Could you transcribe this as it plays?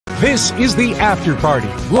This is The After Party,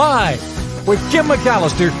 live with Kim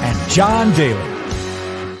McAllister and John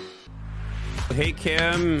Daly. Hey,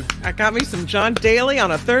 Kim. I got me some John Daly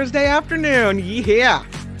on a Thursday afternoon. Yeah.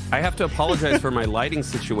 I have to apologize for my lighting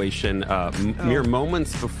situation. Mere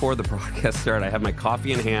moments before the broadcast started, I have my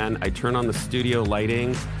coffee in hand. I turn on the studio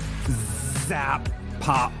lighting. Zap.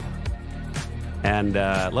 Pop. And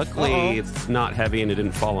luckily, it's not heavy and it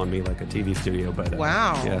didn't fall on me like a TV studio. But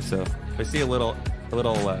wow. Yeah, so I see a little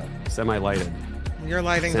semi-lighted. Your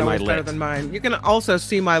lighting's always better than mine. You can also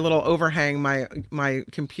see my little overhang, my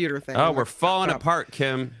computer thing. Oh, we're falling apart,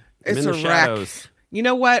 Kim. I'm it's in the shadows. You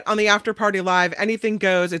know what? On the After Party Live, anything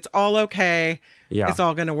goes. It's all okay. Yeah. It's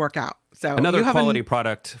all going to work out. So another quality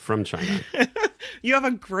product from China. You have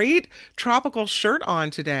a great tropical shirt on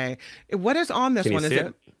today. What is on this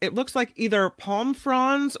one? It looks like either palm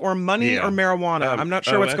fronds or money or marijuana. I'm not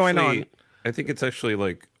sure what's going on. I think it's actually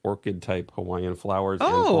like orchid type Hawaiian flowers.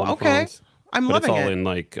 Oh, and okay. Fronds, I'm but loving it's all it. in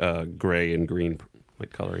like gray and green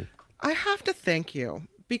like coloring. I have to thank you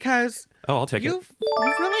because I'll take you've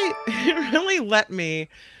really let me.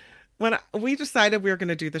 When we decided we were going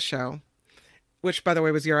to do the show, which by the way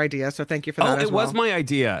was your idea, so thank you for that. Oh, it was my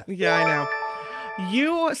idea. Yeah, I know.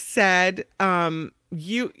 You said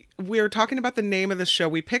we were talking about the name of the show.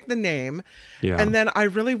 We picked the name. Yeah. And then I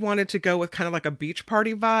really wanted to go with kind of like a beach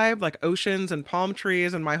party vibe, like oceans and palm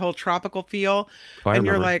trees and my whole tropical feel. And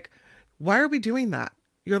you're like, why are we doing that?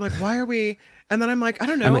 You're like, why are we? And then I'm like, I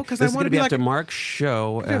don't know, because I want to be like after Mark's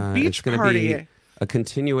show. A beach it's gonna party. Be a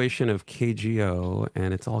continuation of KGO,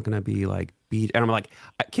 and it's all going to be like beach. And I'm like,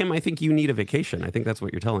 Kim, I think you need a vacation. I think that's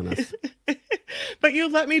what you're telling us. But you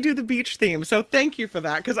let me do the beach theme, so thank you for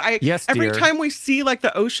that. Because every dear. time we see like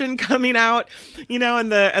the ocean coming out, you know,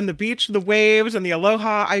 and the beach, the waves, and the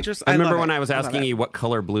aloha, I remember when I was asking you what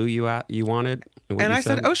color blue you wanted, and I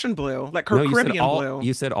said ocean blue, like you Caribbean said blue.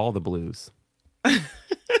 You said all the blues. That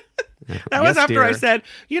was after I said,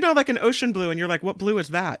 you know, like an ocean blue, and you're like, what blue is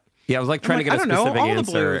that? Yeah, I was like trying to get a specific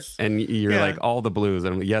answer, and you're Yeah. like all the blues,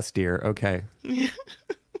 and I'm like, yes, dear, okay.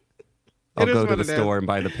 I'll go to the store and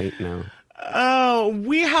buy the paint now. Oh,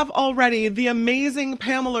 we have already the amazing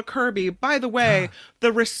Pamela Kirby, by the way,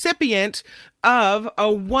 the recipient of a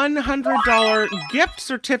 $100 gift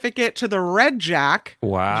certificate to the Red Jack.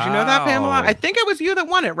 Wow. Did you know that, Pamela? I think it was you that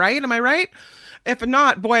won it, right? Am I right? If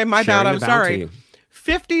not, boy, my bad. I'm sorry.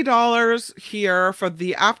 $50 here for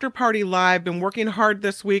the After Party Live. Been working hard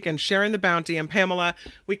this week and sharing the bounty. And Pamela,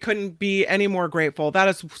 we couldn't be any more grateful. That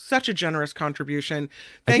is such a generous contribution.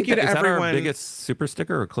 Thank you to everyone. Is that our biggest super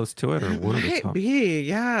sticker or close to it? Or one of the top? It might be.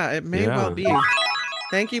 Yeah, it may well be.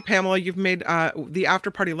 Thank you, Pamela. You've made the After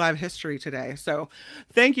Party Live history today. So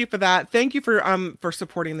thank you for that. Thank you for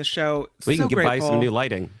supporting the show. We can buy some new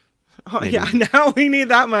lighting. Oh, yeah, now we need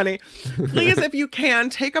that money. Please, if you can,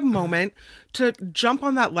 take a moment to jump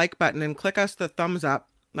on that like button and click us the thumbs up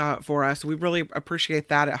for us. We really appreciate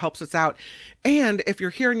that. It helps us out. And if you're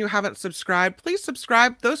here and you haven't subscribed, please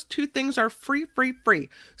subscribe. Those two things are free.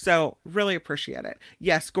 So really appreciate it.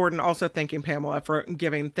 Yes, Gordon, also thanking Pamela for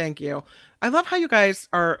giving. Thank you. I love how you guys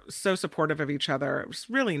are so supportive of each other. It was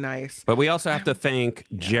really nice. But we also have to thank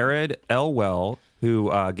Jared Elwell,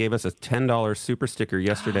 who gave us a $10 super sticker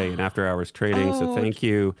yesterday in After Hours Trading. So thank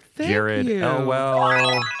you, Jared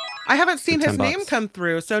Elwell. I haven't seen his name come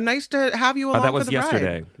through, so nice to have you along for the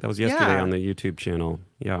yesterday. ride. That was yesterday on the YouTube channel.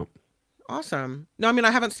 Yeah. Awesome. No, I mean,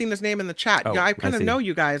 I haven't seen his name in the chat. Oh, I kind of know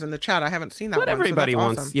you guys in the chat. I haven't seen that But one. everybody so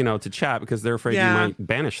wants, awesome. to chat because they're afraid you might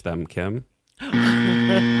banish them, Kim.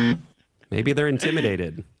 Maybe they're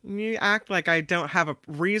intimidated. You act like I don't have a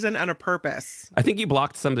reason and a purpose. I think you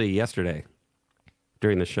blocked somebody yesterday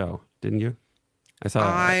during the show, didn't you? I saw,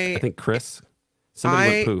 I think Chris. Somebody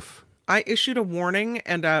went poof. I issued a warning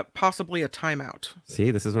and possibly a timeout.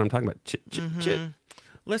 See, this is what I'm talking about. Chit.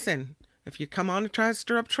 Listen, if you come on to try to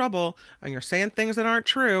stir up trouble and you're saying things that aren't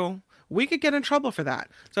true, we could get in trouble for that.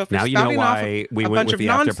 So if now you know why we went with the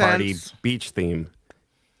after party beach theme.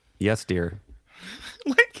 Yes, dear.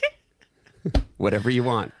 Whatever you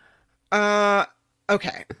want.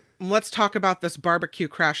 Okay, let's talk about this barbecue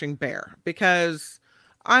crashing bear because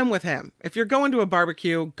I'm with him. If you're going to a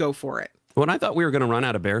barbecue, go for it. When I thought we were going to run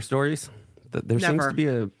out of bear stories, there seems to be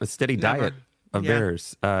a steady diet of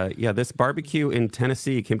bears. This barbecue in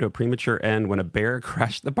Tennessee came to a premature end when a bear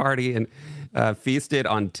crashed the party and feasted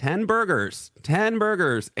on 10 burgers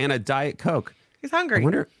and a Diet Coke. He's hungry. I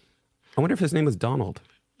wonder if his name was Donald.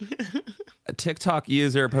 A TikTok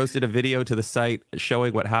user posted a video to the site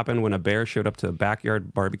showing what happened when a bear showed up to a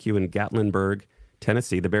backyard barbecue in Gatlinburg,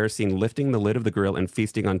 Tennessee. The bear is seen lifting the lid of the grill and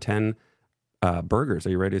feasting on 10 burgers. Are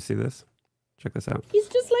you ready to see this? Check this out. He's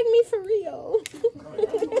just like me for real.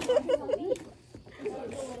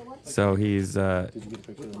 So he's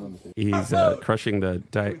crushing the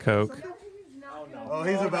Diet Coke. Oh,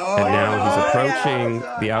 he's about. And now he's approaching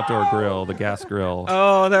the outdoor grill, the gas grill.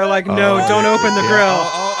 Oh, they're like, no, don't open the grill.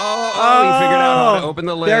 Oh, he figured out how to open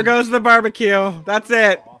the lid. There goes the barbecue. That's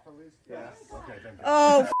it.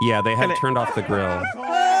 Oh, Yeah, they had turned off the grill.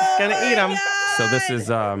 gonna eat them. So this is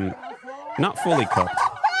not fully cooked,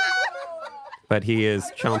 but he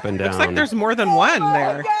is chomping down. Looks like there's more than one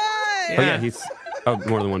there. Oh yeah, he's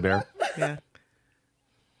more than one bear. Yeah.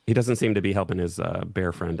 He doesn't seem to be helping his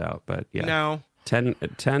bear friend out, but yeah. No.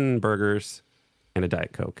 10 burgers and a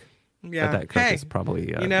Diet Coke. Yeah. A Diet Coke Hey, is probably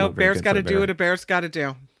bear's got to do what a bear's got to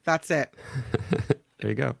do. That's it. There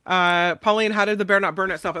you go. Pauline, how did the bear not burn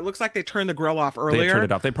itself? It looks like they turned the grill off earlier. They turned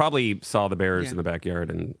it off. They probably saw the bears in the backyard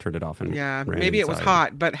and turned it off. And ran maybe it was inside.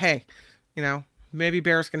 hot, but hey, maybe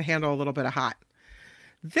bears can handle a little bit of hot.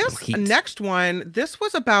 This next one, this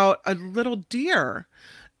was about a little deer.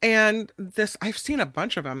 And I've seen a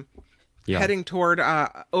bunch of them heading toward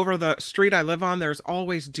over the street I live on. There's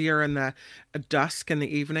always deer in the dusk in the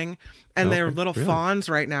evening. And they're little fawns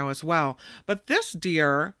right now as well. But this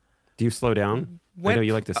deer... Do you slow down? I know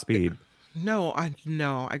you like to speed. No,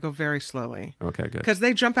 I go very slowly. Okay, good. Because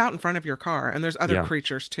they jump out in front of your car, and there's other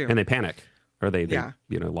creatures too. And they panic, or they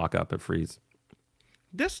lock up and freeze.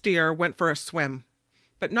 This deer went for a swim,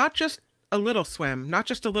 but not just a little swim, not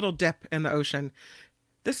just a little dip in the ocean.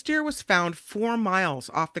 This deer was found 4 miles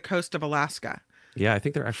off the coast of Alaska. Yeah, I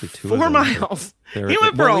think there are actually 2 4 of them. miles. He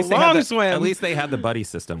went for a long swim. At least they had the buddy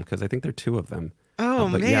system, because I think there are 2 of them. Oh,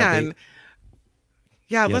 man.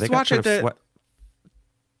 Yeah, let's watch it.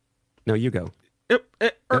 No, you go. No,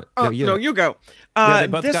 you go.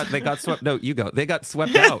 They got swept. No, you go. They got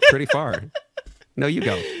swept out pretty far. No, you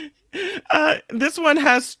go. This one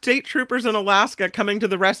has state troopers in Alaska coming to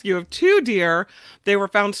the rescue of 2 deer. They were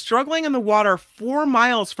found struggling in the water 4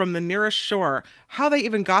 miles from the nearest shore. How they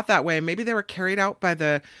even got that way? Maybe they were carried out by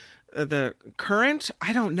the current.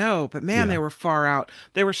 I don't know, but man, they were far out.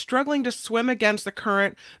 They were struggling to swim against the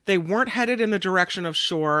current. They weren't headed in the direction of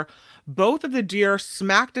shore. Both of the deer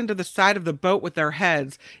smacked into the side of the boat with their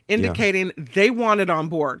heads, indicating they wanted on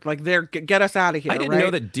board. Like, get us out of here. I didn't know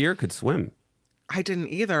that deer could swim. I didn't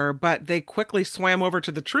either, but they quickly swam over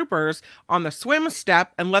to the troopers on the swim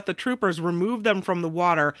step and let the troopers remove them from the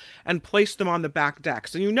water and place them on the back deck.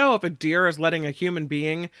 So if a deer is letting a human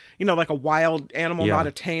being, like a wild animal, not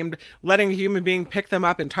a tamed, letting a human being pick them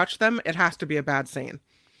up and touch them, it has to be a bad scene.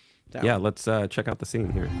 So. Yeah, let's check out the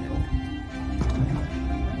scene here.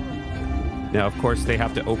 Now, of course, they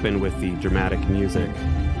have to open with the dramatic music.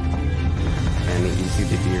 And you see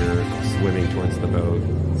the deer swimming towards the boat.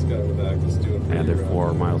 And they're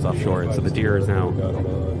 4 miles offshore. And so the deer is now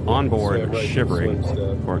on board, shivering.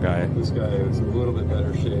 Poor guy. This guy is a little bit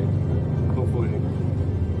better shape. Hopefully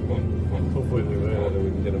they're there, then we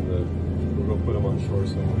can get him we'll go put him on shore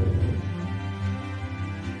somewhere.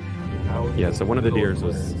 Yeah, so one of the deers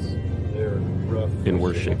was in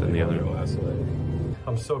worse shape than the other.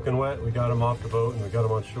 I'm soaking wet. We got him off the boat and we got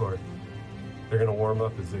him on shore. They're going to warm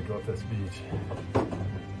up as they go up this beach.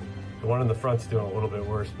 The one in the front's doing a little bit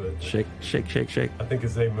worse, but... Shake, shake, shake, shake. I think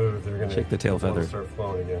as they move, they're going to... Shake the tail feather. ...start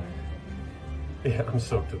flowing again. Yeah, I'm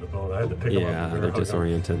soaked to the bone. I had to pick them up. Yeah, they're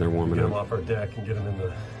disoriented. They're warming up. Get them off our deck and get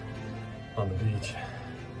them on the beach.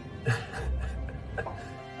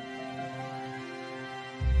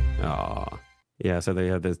 Aw. Yeah, so they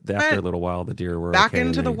had this... After a little while, the deer were back okay,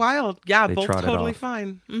 into the wild. Yeah, both totally off.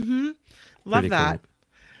 Fine. Mm-hmm. Love Pretty that. cool.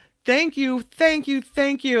 Thank you,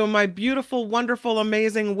 my beautiful, wonderful,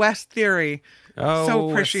 amazing West Theory. Oh, so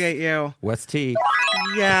appreciate you. West T.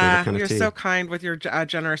 Yeah, you're so kind with your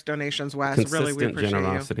generous donations, Wes. Really, we appreciate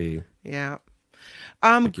generosity. You. Yeah.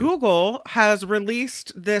 Google has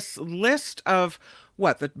released this list of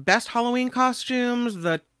the best Halloween costumes,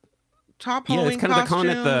 the top Halloween costumes. They're calling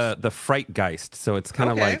it the Frightgeist. So it's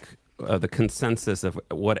kind of like the consensus of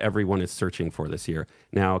what everyone is searching for this year.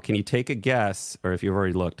 Now, can you take a guess, or if you've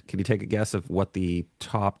already looked, can you take a guess of what the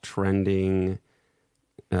top trending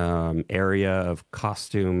area of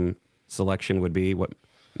costume selection would be? What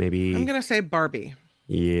maybe? I'm gonna say Barbie.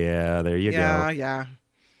 Yeah, there you go. Yeah.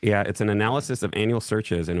 Yeah, it's an analysis of annual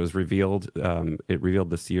searches, and it was revealed. It revealed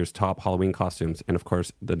this year's top Halloween costumes, and of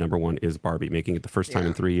course, the number one is Barbie, making it the first time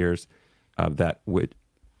in 3 years that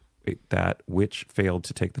witch failed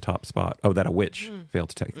to take the top spot. Oh, that a witch failed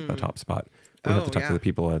to take the top spot. We have to talk to the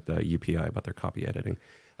people at the UPI about their copy editing.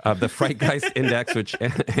 The Frightgeist Index, which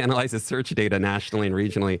analyzes search data nationally and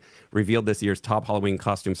regionally, revealed this year's top Halloween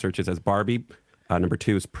costume searches as Barbie. Number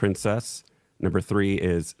 2 is Princess. Number 3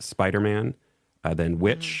 is Spider-Man. Then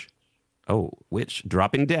Witch. Oh, Witch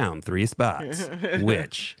dropping down 3 spots.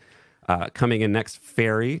 Witch. Coming in next,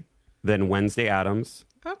 Fairy, then Wednesday Addams,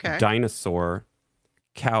 Okay. Dinosaur,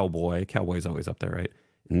 Cowboy. Cowboy's always up there, right?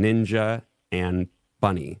 Ninja, and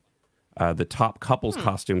Bunny. The top couples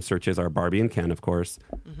costume searches are Barbie and Ken, of course,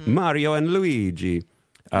 Mario and Luigi,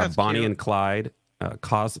 That's Bonnie cute. and Clyde,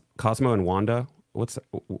 Cosmo and Wanda.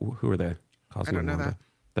 Who are they? Cosmo don't and know Wanda. that.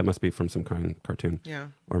 That must be from some kind of cartoon Yeah.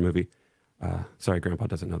 or movie. Sorry, Grandpa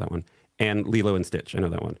doesn't know that one. And Lilo and Stitch. I know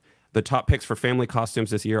that one. The top picks for family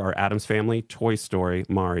costumes this year are Addams Family, Toy Story,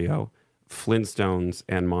 Mario, Flintstones,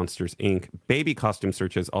 and Monsters, Inc. Baby costume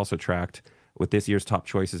searches also tracked, with this year's top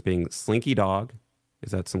choices being Slinky Dog.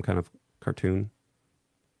 Is that some kind of cartoon?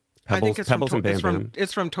 I think it's Pebbles from, and Bam Bam.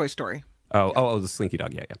 it's from Toy Story. Oh, the Slinky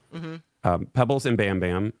Dog. Yeah. Pebbles and Bam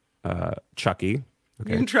Bam. Chucky.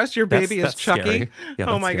 Okay. You can trust your baby as That's Chucky. scary. Yeah,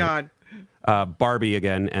 Oh that's my scary. God. Barbie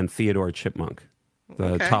again, and Theodore Chipmunk.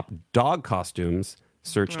 The Okay. top dog costumes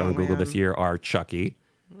searched on Google this man. year are Chucky,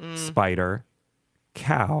 Spider,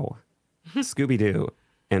 Cow, Scooby-Doo,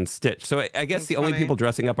 and Stitch. So I guess That's the only funny. people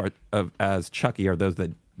dressing up as Chucky are those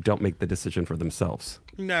that don't make the decision for themselves.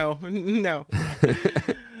 No.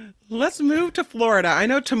 Let's move to Florida. I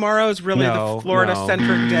know tomorrow is really No, the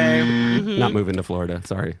Florida-centric day, Not moving to Florida,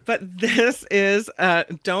 sorry. but this is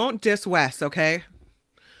don't diss Wes, okay?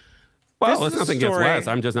 Well, This it's is a nothing against story. Wes.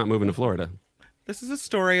 I'm just not moving to Florida. This is a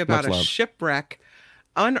story about Much a love. shipwreck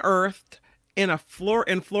unearthed in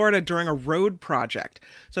Florida during a road project.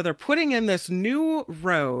 So they're putting in this new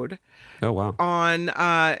road Oh, wow. on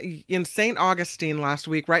in St. Augustine last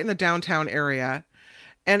week, right in the downtown area.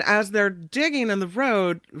 And as they're digging in the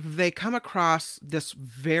road, they come across this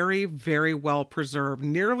very, very well preserved,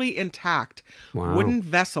 nearly intact Wow. wooden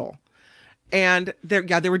vessel. And they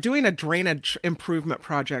were doing a drainage improvement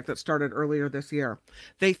project that started earlier this year.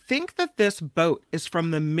 They think that this boat is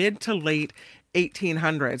from the mid to late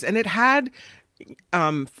 1800s, and it had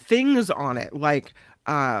things on it like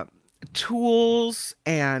tools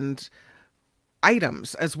and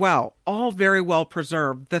items as well, all very well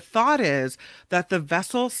preserved. The thought is that the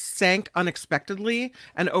vessel sank unexpectedly,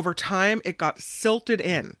 and over time it got silted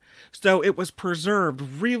in. So it was preserved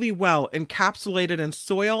really well, encapsulated in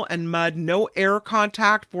soil and mud, no air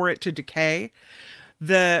contact for it to decay.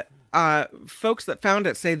 The folks that found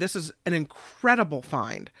it say this is an incredible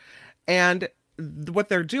find. And what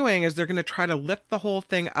they're doing is they're going to try to lift the whole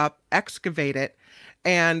thing up, excavate it,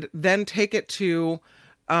 and then take it to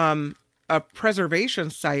a preservation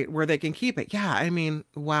site where they can keep it. Yeah, I mean,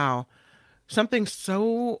 wow. Something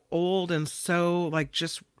so old and so like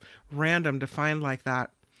just random to find like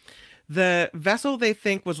that. The vessel, they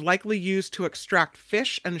think, was likely used to extract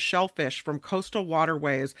fish and shellfish from coastal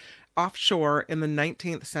waterways offshore in the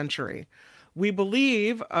 19th century. We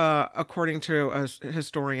believe, according to a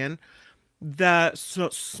historian, the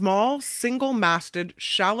small, single-masted,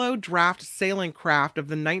 shallow draft sailing craft of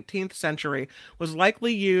the 19th century was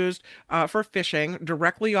likely used for fishing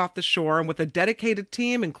directly off the shore, and with a dedicated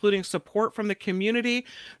team, including support from the community,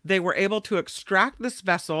 they were able to extract this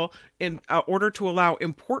vessel in order to allow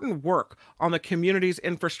important work on the community's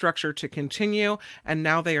infrastructure to continue, and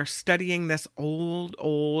now they are studying this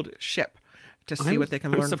old ship to see what they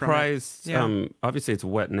can learn I'm surprised. from it. Yeah. Obviously, it's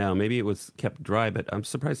wet now. Maybe it was kept dry, but I'm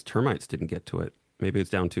surprised termites didn't get to it. Maybe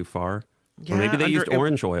it's down too far. Yeah, Or maybe they under- used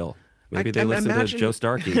orange oil. Maybe they I listened imagine- to Joe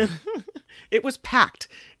Starkey. It was packed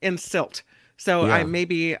in silt. So Yeah.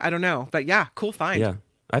 I don't know. But yeah, cool find. Yeah.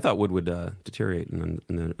 I thought wood would deteriorate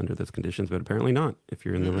under those conditions, but apparently not if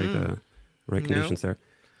you're in the right conditions there.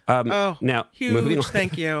 Oh, now, huge moving on.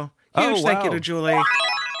 thank you. Oh, Huge thank you wow. to Julie.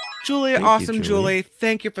 Julie, Thank you, awesome Julie. Julie.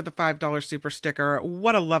 Thank you for the $5 super sticker.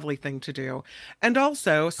 What a lovely thing to do. And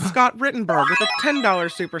also Scott Rittenberg with a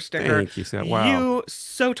 $10 super sticker. Thank you, Scott. Wow. You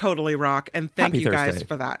so totally rock. And thank Happy you guys Thursday.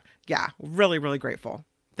 for that. Yeah, really, really grateful.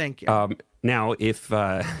 Thank you. Now, if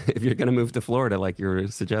you're going to move to Florida, like you're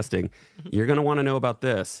suggesting, you're going to want to know about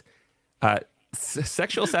this.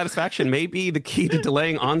 Sexual satisfaction may be the key to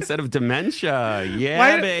delaying onset of dementia.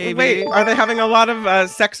 Yeah, baby. Wait, are they having a lot of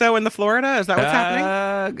sexo in the Florida? Is that what's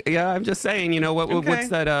happening? Yeah, I'm just saying. You know Okay. what's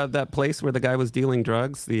that place where the guy was dealing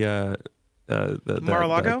drugs? The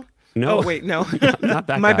Mar-a-Lago? no, Oh, wait, no. not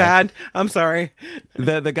that My guy. bad. I'm sorry.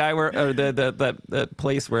 The guy where that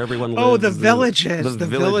place where everyone lives. Oh, the villages. The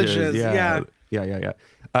villages, Yeah.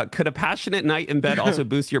 Could a passionate night in bed also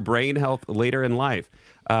boost your brain health later in life?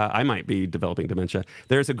 I might be developing dementia.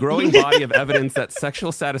 There's a growing body of evidence that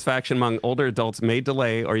sexual satisfaction among older adults may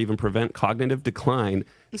delay or even prevent cognitive decline.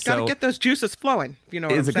 Got to get those juices flowing. If you know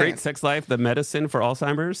what I'm Is a saying. great sex life the medicine for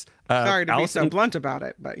Alzheimer's? Sorry to be so blunt about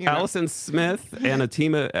it, but Allison Smith and a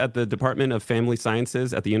team at the Department of Family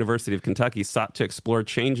Sciences at the University of Kentucky sought to explore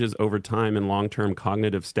changes over time in long-term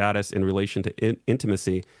cognitive status in relation to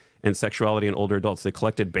intimacy and sexuality in older adults. They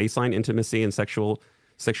collected baseline intimacy and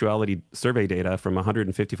sexuality survey data from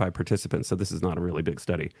 155 participants. So this is not a really big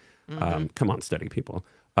study. Come on, study people.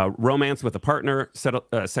 Romance with a partner,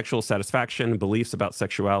 sexual satisfaction, beliefs about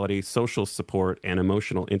sexuality, social support, and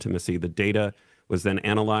emotional intimacy. The data was then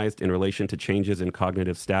analyzed in relation to changes in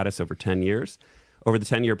cognitive status over 10 years. Over the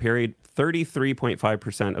 10-year period,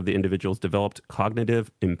 33.5% of the individuals developed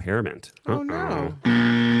cognitive impairment. Oh, no.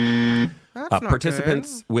 That's not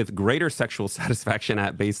Participants good. with greater sexual satisfaction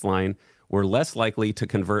at baseline were less likely to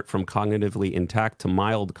convert from cognitively intact to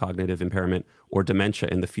mild cognitive impairment or dementia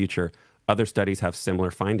in the future. Other studies have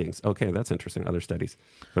similar findings. Okay, that's interesting. Other studies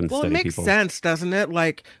from the Well, it study makes people. sense, doesn't it?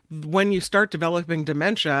 Like when you start developing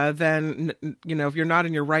dementia, then if you're not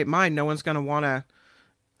in your right mind, no one's going to want to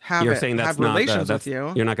You're saying that's have not relations that's, with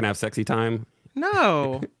you. You're not going to have sexy time.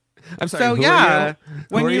 No. I'm sorry. So who yeah, are you?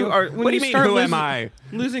 when Who are you you? are when What do you you mean? start Who losing, am I?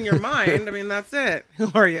 losing your mind, I mean that's it.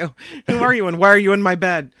 Who are you? Who are you? And why are you in my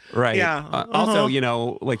bed? Right. Yeah. Also,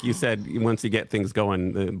 like you said, once you get things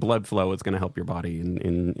going, the blood flow is going to help your body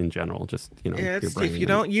in general. Just your brain. If you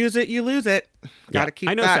don't use it, you lose it. Got to keep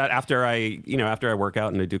I notice that. that after I work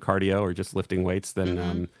out and I do cardio or just lifting weights,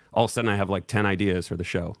 then all of a sudden I have like 10 ideas for the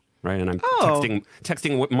show. Right, and I'm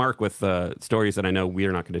texting Mark with stories that I know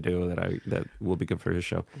we're not going to do that will be good for his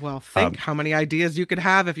show. Well, think how many ideas you could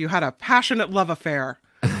have if you had a passionate love affair.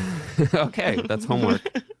 Okay, that's homework.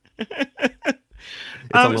 It's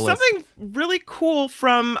on the list. Something really cool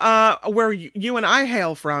from where you and I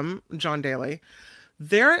hail from, John Daly.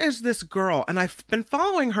 There is this girl, and I've been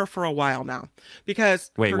following her for a while now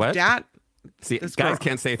because Wait, her what? dad. See, This guys girl.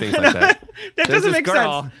 can't say things like that. That There's doesn't this make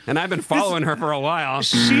girl, sense. and I've been following her for a while.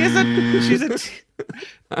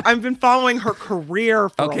 I've been following her career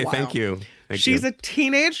for a Okay, while. thank you. She's a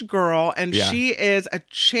teenage girl, and she is a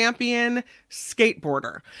champion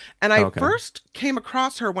skateboarder. And I first came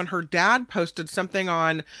across her when her dad posted something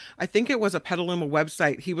on, I think it was a Petaluma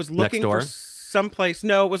website. He was looking for someplace.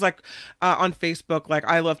 No, it was like on Facebook, like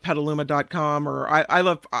ilovepetaluma.com or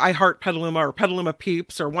I heart Petaluma or Petaluma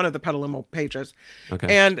Peeps or one of the Petaluma pages. Okay.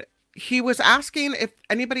 And he was asking if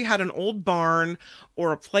anybody had an old barn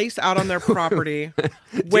or a place out on their property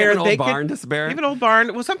where they could have an old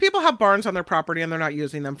barn. Well, some people have barns on their property and they're not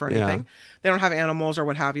using them for anything. They don't have animals or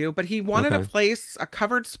what have you. But he wanted a place, a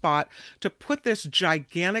covered spot to put this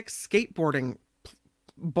gigantic skateboarding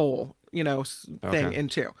bowl, thing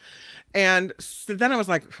into. And so then I was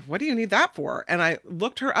like, what do you need that for? And I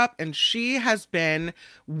looked her up, and she has been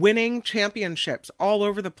winning championships all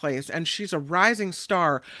over the place, and she's a rising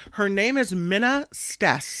star. Her name is Minna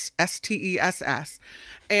Stess, Stess,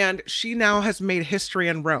 and she now has made history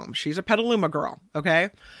in Rome. She's a Petaluma girl, okay?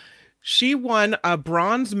 She won a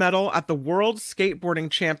bronze medal at the World Skateboarding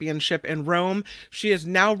Championship in Rome. She is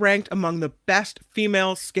now ranked among the best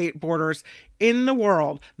female skateboarders in the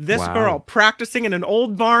world. This girl practicing in an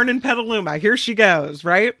old barn in Petaluma. Here she goes,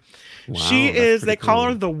 right? Wow, she is, they call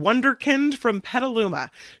her the Wonderkind from Petaluma.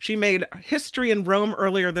 She made history in Rome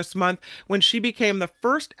earlier this month when she became the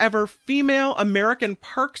first ever female American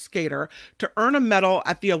park skater to earn a medal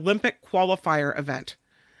at the Olympic qualifier event.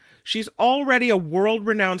 She's already a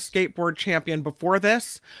world-renowned skateboard champion before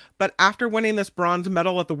this, but after winning this bronze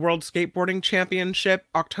medal at the World Skateboarding Championship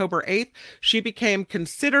October 8th, she became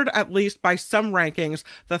considered, at least by some rankings,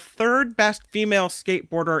 the third best female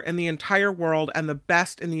skateboarder in the entire world and the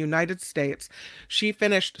best in the United States. She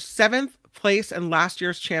finished 7th place in last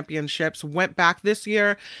year's championships, went back this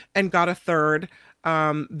year and got a third.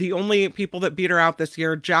 The only people that beat her out this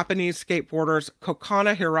year, Japanese skateboarders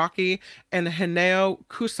Kokana Hiraki and Hineo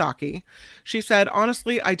Kusaki. She said,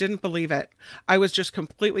 honestly, I didn't believe it. I was just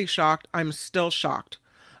completely shocked. I'm still shocked.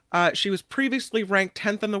 She was previously ranked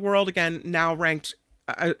 10th in the world, again, now ranked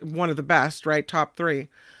one of the best, right? Top 3.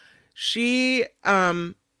 She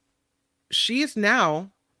is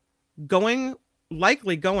now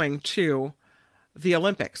likely going to the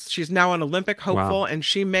Olympics. She's now an Olympic hopeful, and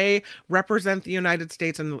she may represent the United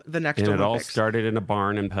States in the next Olympics. And it all started in a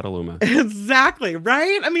barn in Petaluma. Exactly,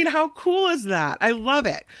 right? I mean, how cool is that? I love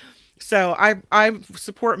it. So I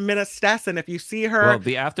support Minna Stess, and if you see her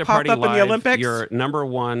the After pop Party up Live, in the Olympics, your number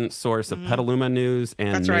one source of Petaluma news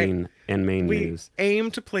and Maine we news.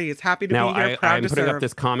 aim to please. Happy to be here, proud I'm to putting serve. up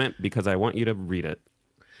this comment because I want you to read it.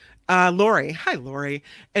 Lori, hi Lori.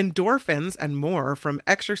 Endorphins and more from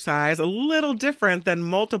exercise, a little different than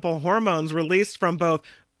multiple hormones released from both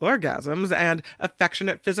orgasms and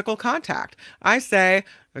affectionate physical contact. I say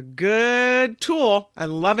a good tool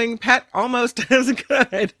and loving pet almost as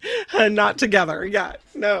good. Not together. Yeah,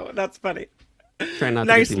 no, that's funny. Trying not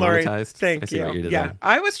Nice, to get Lori. demonetized. Thank I see what you. did Yeah, there.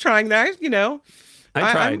 I was trying that.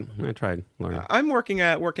 I tried, Lori. I'm working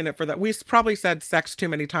it for that. We probably said sex too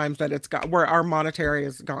many times that it's got where our monetary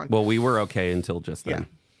is gone. Well, we were okay until just then.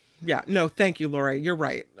 Yeah. No, thank you, Lori. You're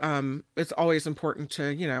right. It's always important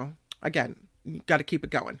to, again, got to keep it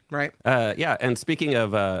going, right? Yeah, and speaking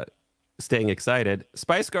of staying excited,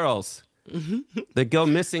 Spice Girls, they go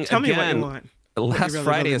missing Tell again. me what you want. Last really,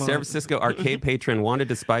 Friday, really a San want. Francisco arcade patron wanted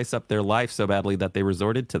to spice up their life so badly that they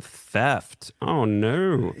resorted to theft. Oh,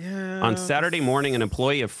 no. On Saturday morning, an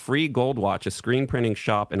employee of Free Gold Watch, a screen printing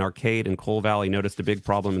shop and arcade in Cole Valley, noticed a big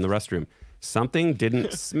problem in the restroom. Something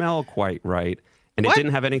didn't smell quite right, and What? it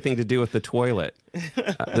didn't have anything to do with the toilet.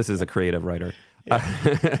 This is a creative writer.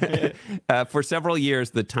 For several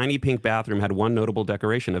years, the tiny pink bathroom had one notable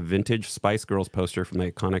decoration, a vintage Spice Girls poster from the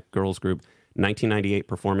iconic girls group 1998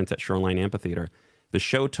 performance at Shoreline Amphitheater. The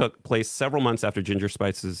show took place several months after Ginger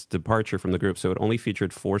Spice's departure from the group, so it only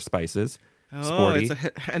featured 4 Spices. Oh, Sporty. it's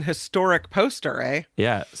an historic poster, eh?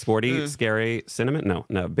 Yeah, Sporty, Scary, Cinnamon,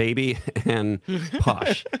 no, Baby, and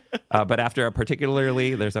Posh. But after a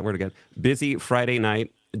particularly, there's that word again, busy Friday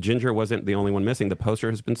night, Ginger wasn't the only one missing. The poster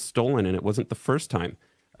has been stolen, and it wasn't the first time.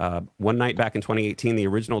 One night back in 2018, the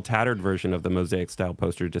original tattered version of the mosaic-style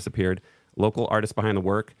poster disappeared. Local artists behind the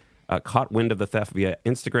work caught wind of the theft via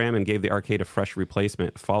Instagram and gave the arcade a fresh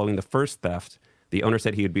replacement. Following the first theft, the owner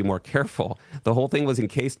said he would be more careful. The whole thing was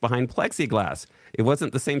encased behind plexiglass. It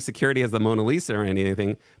wasn't the same security as the Mona Lisa or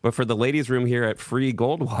anything, but for the ladies' room here at Free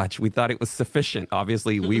Gold Watch, we thought it was sufficient.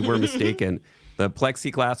 Obviously, we were mistaken. The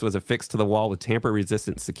plexiglass was affixed to the wall with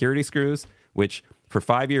tamper-resistant security screws, which for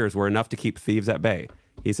 5 years were enough to keep thieves at bay.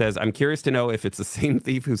 He says, I'm curious to know if it's the same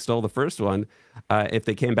thief who stole the first one, if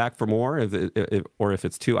they came back for more, or if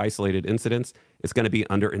it's 2 isolated incidents. It's going to be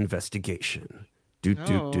under investigation.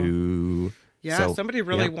 Yeah, So, somebody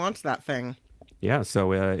really yeah. wants that thing. Yeah,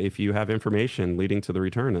 so if you have information leading to the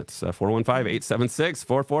return, it's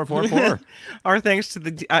 415-876-4444. Our thanks to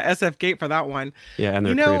the SF Gate for that one. Yeah, and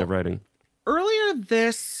their creative writing. Earlier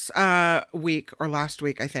this week or last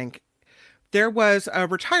week, I think, there was a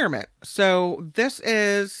retirement. So this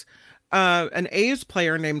is an A's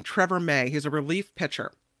player named Trevor May. He's a relief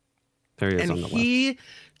pitcher. There he is And on the left. he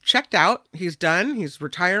checked out. He's done. He's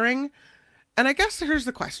retiring. And I guess here's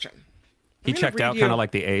the question. He I'm gonna checked out read kind you- of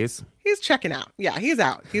like the A's. He's checking out. Yeah, he's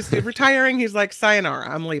out. He's retiring. He's like, sayonara,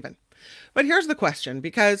 I'm leaving. But here's the question,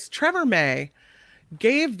 because Trevor May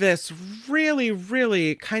gave this really,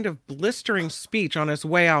 really kind of blistering speech on his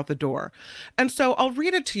way out the door. And so I'll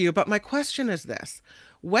read it to you, but my question is this.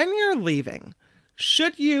 When you're leaving,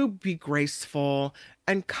 should you be graceful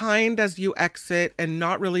and kind as you exit and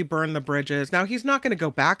not really burn the bridges? Now, he's not going to go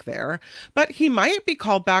back there, but he might be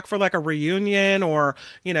called back for like a reunion or,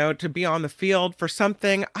 to be on the field for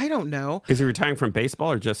something. I don't know. Is he retiring from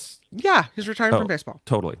baseball or just... Yeah, he's retiring Oh, from baseball.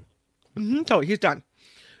 Totally. So he's done.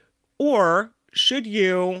 Or should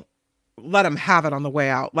you let him have it on the way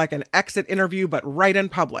out, like an exit interview, but right in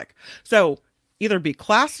public? So either be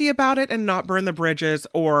classy about it and not burn the bridges,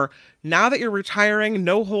 or now that you're retiring,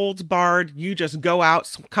 no holds barred, you just go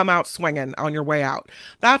out, come out swinging on your way out.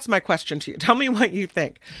 That's my question to you. Tell me what you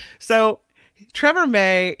think. So Trevor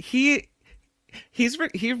May, he's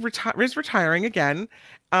retiring again,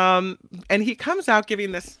 and he comes out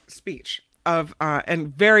giving this speech of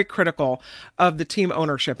and very critical of the team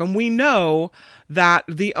ownership. And we know that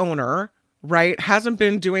the owner, right, hasn't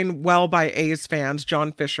been doing well by A's fans,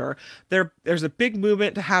 John Fisher. There's a big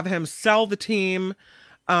movement to have him sell the team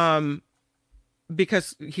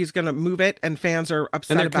because he's going to move it and fans are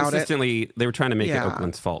upset And about it. they were trying to make it Yeah.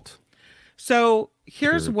 Oakland's fault. So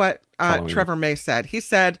here's You're what following Trevor May said. He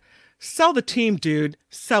said, sell the team, dude.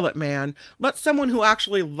 Sell it, man. Let someone who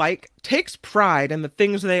actually takes pride in the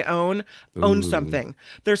things they own something.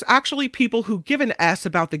 There's actually people who give an S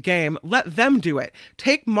about the game. Let them do it.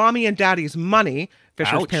 Take mommy and daddy's money.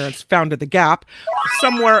 Fisher's Ouch. parents founded the Gap.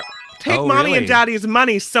 Somewhere. Take Oh, mommy really? and daddy's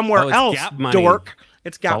money somewhere Oh, it's else, Gap money. dork.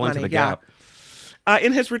 It's Gap Fall into money, the yeah. Gap.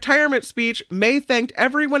 In his retirement speech, May thanked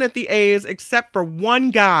everyone at the A's except for one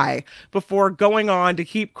guy before going on to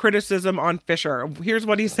heap criticism on Fisher. Here's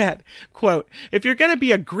what he said, quote, if you're going to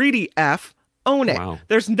be a greedy F, Own it. Wow.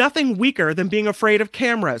 There's nothing weaker than being afraid of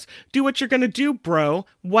cameras. Do what you're going to do, bro.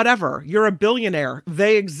 Whatever. You're a billionaire.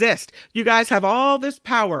 They exist. You guys have all this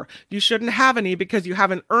power. You shouldn't have any because you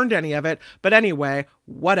haven't earned any of it. But anyway,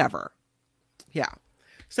 whatever. Yeah.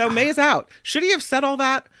 So May's out. Should he have said all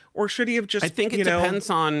that? Or should he have just, I think it depends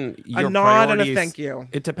on your a nod priorities. and a thank you.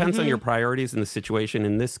 It depends on your priorities in the situation.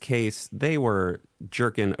 In this case, they were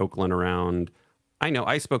jerking Oakland around. I know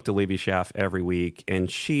I spoke to Libby Schaff every week,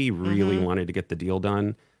 and she really wanted to get the deal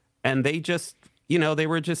done. And they just, they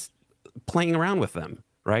were just playing around with them,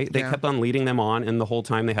 right? They kept on leading them on, and the whole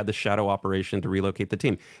time they had the shadow operation to relocate the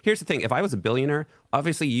team. Here's the thing. If I was a billionaire,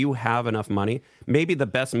 obviously you have enough money. Maybe the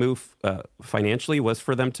best move financially was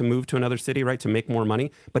for them to move to another city, right, to make more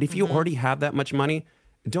money. But if you already have that much money,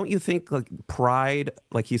 don't you think like pride,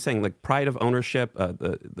 like he's saying, like pride of ownership,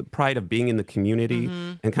 the pride of being in the community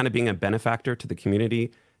and kind of being a benefactor to the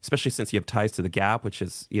community, especially since you have ties to the Gap, which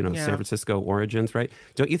is, San Francisco origins, right?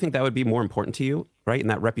 Don't you think that would be more important to you, right?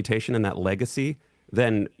 And that reputation and that legacy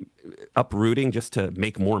than uprooting just to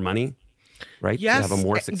make more money, right? Yes, to have a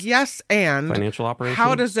more and financial operation.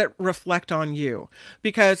 How does it reflect on you?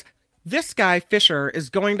 Because this guy, Fisher, is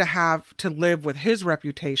going to have to live with his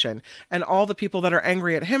reputation and all the people that are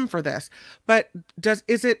angry at him for this. But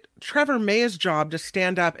is it Trevor May's job to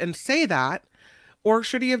stand up and say that? Or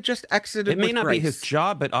should he have just exited? It may not grace? be his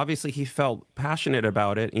job, but obviously he felt passionate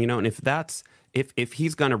about it, and if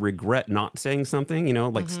he's going to regret not saying something,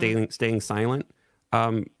 like staying silent,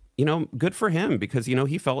 good for him, because,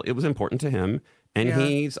 he felt it was important to him, and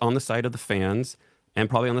he's on the side of the fans and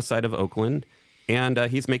probably on the side of Oakland. And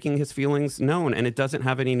he's making his feelings known, and it doesn't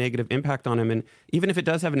have any negative impact on him. And even if it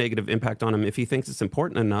does have a negative impact on him, if he thinks it's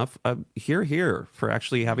important enough, here for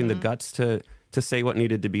actually having the guts to say what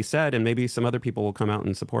needed to be said, and maybe some other people will come out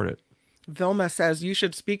and support it. Vilma says, you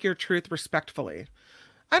should speak your truth respectfully.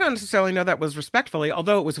 I don't necessarily know that was respectfully,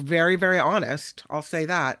 although it was very, very honest. I'll say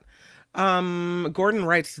that. Gordon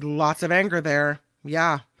writes, lots of anger there.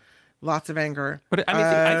 Yeah. Lots of anger. But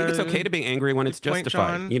I think it's okay to be angry when it's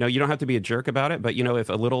justified. You don't have to be a jerk about it, but if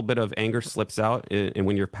a little bit of anger slips out and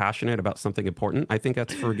when you're passionate about something important, I think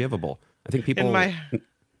that's forgivable. I think people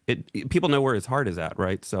people know where his heart is at,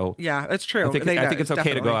 right? So yeah, that's true. I think it's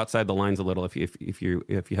okay to go outside the lines a little if you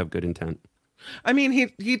have good intent. I mean,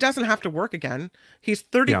 he doesn't have to work again. He's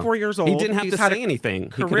 34 years old. He didn't have to say anything.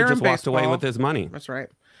 He could have just walked away with his money. That's right.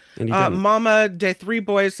 Mama de Three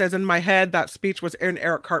Boys says, in my head, that speech was in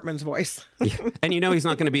Eric Cartman's voice. And he's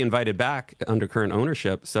not going to be invited back under current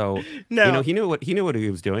ownership. So no. He knew what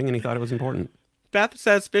he was doing, and he thought it was important. Beth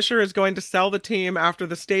says Fisher is going to sell the team after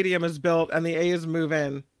the stadium is built and the A's move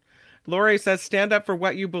in. Lori says, stand up for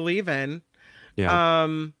what you believe in. Yeah.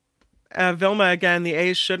 Vilma, again, the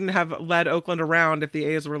A's shouldn't have led Oakland around if the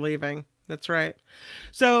A's were leaving. That's right.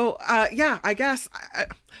 So, I guess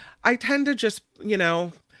I tend to just,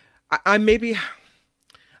 I maybe,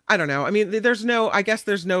 I don't know. I mean, there's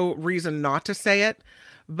no reason not to say it,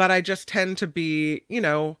 but I just tend to be,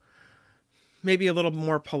 maybe a little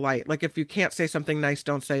more polite. Like if you can't say something nice,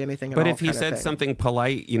 don't say anything at all. But if he said something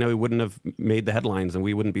polite, he wouldn't have made the headlines and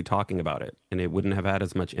we wouldn't be talking about it and it wouldn't have had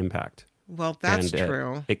as much impact. Well, that's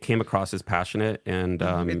true. It came across as passionate, and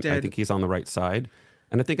I think he's on the right side.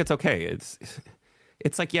 And I think it's okay.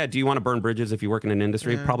 It's like, do you want to burn bridges if you work in an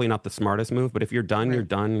industry? Yeah. Probably not the smartest move, but if you're done, you're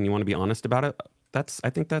done, and you want to be honest about it, I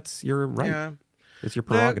think that's your right. Yeah. It's your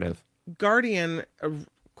prerogative. The Guardian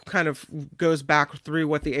kind of goes back through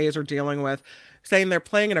what the A's are dealing with, saying they're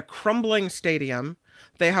playing in a crumbling stadium.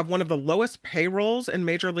 They have one of the lowest payrolls in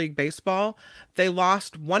Major League Baseball. They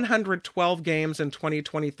lost 112 games in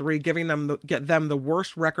 2023, giving them the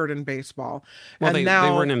worst record in baseball. Well, they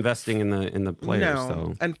weren't investing in the players. No.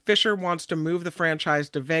 So. And Fisher wants to move the franchise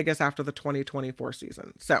to Vegas after the 2024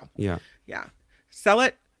 season. So yeah, sell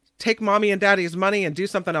it. Take mommy and daddy's money and do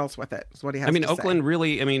something else with it. Is what he has. Oakland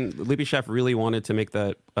really. Libby Schaff really wanted to make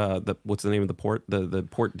that. What's the name of the port? The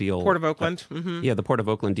port deal. Port of Oakland. Yeah, the Port of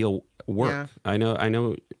Oakland deal work. Yeah. I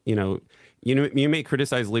know. You may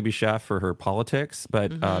criticize Libby Schaff for her politics,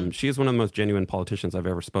 but she is one of the most genuine politicians I've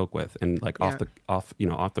ever spoke with, and off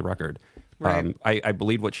the record. Right. I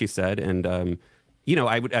believed what she said, and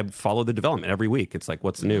I'd follow the development every week. It's like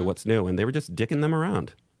what's new, and they were just dicking them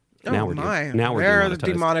around. Now we're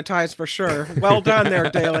demonetized for sure. Well done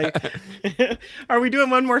there, Daly. Are we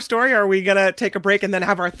doing one more story, or are we gonna take a break and then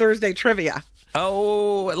have our Thursday trivia?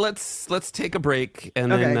 Oh, let's take a break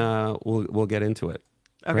and then we'll get into it.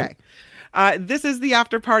 Okay. Right? This is the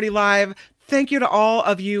After Party Live. Thank you to all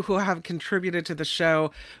of you who have contributed to the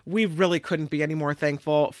show. We really couldn't be any more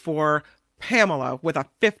thankful for Pamela with a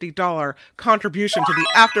 $50 contribution to the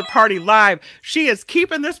After Party Live. She is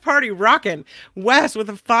keeping this party rocking. Wes with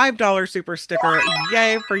a $5 super sticker.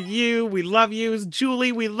 Yay for you. We love you.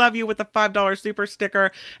 Julie, we love you with a $5 super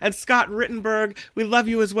sticker. And Scott Rittenberg, we love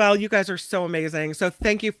you as well. You guys are so amazing. So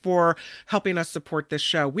thank you for helping us support this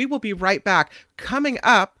show. We will be right back. Coming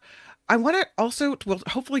up, I want to also, we'll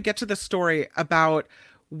hopefully get to the story about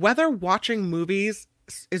whether watching movies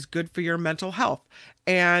is good for your mental health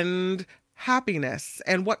and happiness,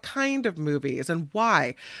 and what kind of movies and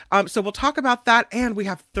why. So we'll talk about that, and we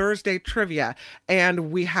have Thursday trivia,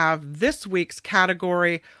 and we have this week's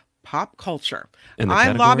category, pop culture.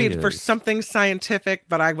 I lobbied for something scientific,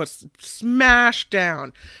 but I was smashed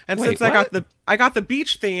down. And since I got the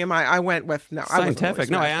beach theme, I went with no scientific.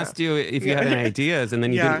 No, I asked you if you had any ideas, and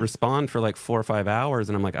then you didn't respond for like 4 or 5 hours,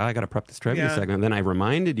 and I'm like, I got to prep this trivia segment. And then I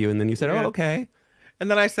reminded you, and then you said, oh, okay. And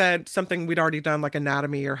then I said something we'd already done, like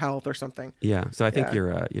anatomy or health or something. Yeah. So I think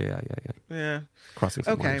you're, crossing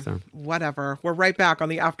some lines. So. Whatever. We're right back on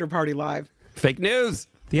the After Party Live. Fake news.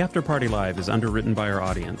 The After Party Live is underwritten by our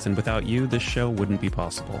audience, and without you, this show wouldn't be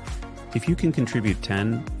possible. If you can contribute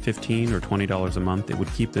 $10, $15, or $20 a month, it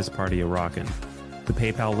would keep this party a-rockin'. The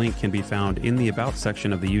PayPal link can be found in the About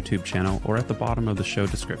section of the YouTube channel or at the bottom of the show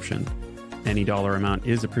description. Any dollar amount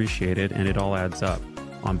is appreciated, and it all adds up.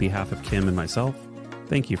 On behalf of Kim and myself,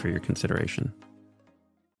 thank you for your consideration.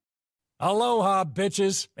 Aloha,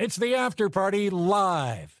 bitches. It's the After Party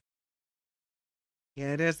Live.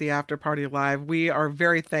 Yeah, it is the After Party Live. We are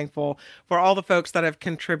very thankful for all the folks that have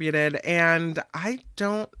contributed. And I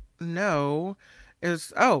don't know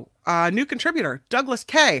new contributor, Douglas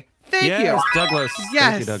K. Thank you. Douglas. Yes.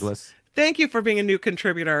 Thank you, Douglas. Thank you for being a new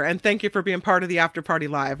contributor, and thank you for being part of the After Party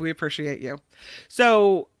Live. We appreciate you.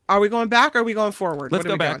 So, are we going back or are we going forward? Let's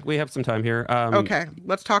go back. We have some time here. Okay,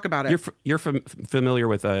 let's talk about it. You're familiar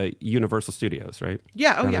with Universal Studios, right?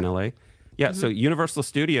 Yeah. Down in LA. Yeah. Mm-hmm. So Universal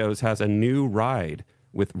Studios has a new ride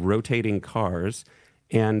with rotating cars,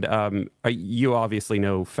 and you obviously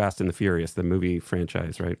know Fast and the Furious, the movie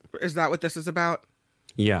franchise, right? Is that what this is about?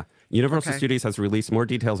 Yeah. Universal Studios has released more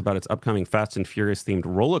details about its upcoming Fast and Furious themed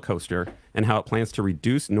roller coaster and how it plans to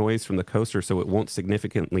reduce noise from the coaster so it won't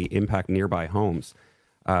significantly impact nearby homes.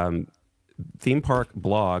 Theme park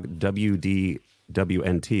blog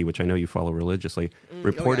WDWNT, which I know you follow religiously,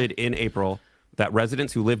 reported in April that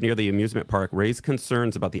residents who live near the amusement park raised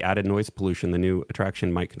concerns about the added noise pollution the new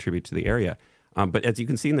attraction might contribute to the area. But as you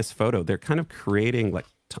can see in this photo, they're kind of creating like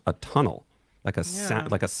a tunnel, like a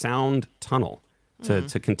sound tunnel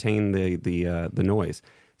to contain the noise.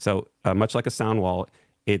 So much like a sound wall,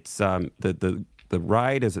 it's the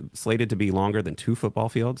ride is slated to be longer than 2 football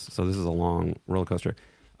fields. So this is a long roller coaster.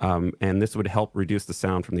 And this would help reduce the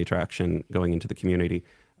sound from the attraction going into the community.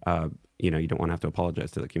 You don't want to have to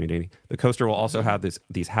apologize to the community. The coaster will also have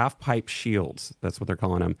these half-pipe shields. That's what they're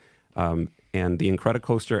calling them. And the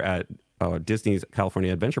Incredicoaster at Disney's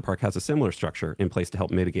California Adventure Park has a similar structure in place to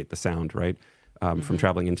help mitigate the sound, right? From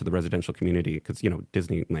traveling into the residential community, because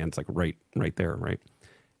Disneyland's like right there, right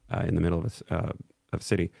in the middle of a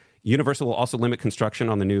city. Universal will also limit construction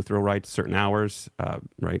on the new thrill ride to certain hours,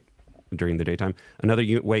 right, during the daytime. Another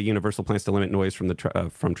way Universal plans to limit noise from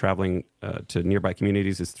from traveling to nearby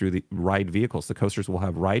communities is through the ride vehicles. The coasters will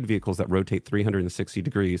have ride vehicles that rotate 360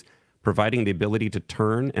 degrees, providing the ability to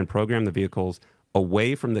turn and program the vehicles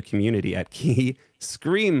away from the community at key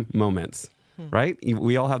scream moments. Right?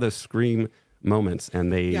 We all have those scream moments,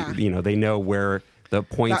 and they know where the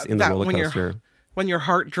points in the roller coaster. When your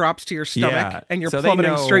heart drops to your stomach and you're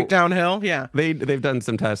plummeting straight downhill. Yeah. They've done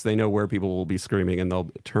some tests. They know where people will be screaming, and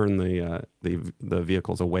they'll turn the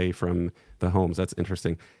vehicles away from the homes. That's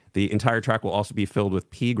interesting. The entire track will also be filled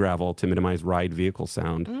with pea gravel to minimize ride vehicle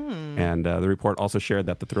sound. And the report also shared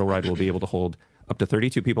that the thrill ride will be able to hold up to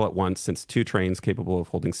 32 people at once, since 2 trains capable of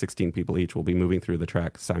holding 16 people each will be moving through the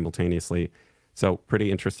track simultaneously. So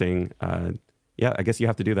pretty interesting. I guess you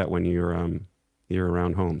have to do that when you're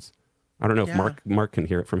around homes. I don't know if Mark can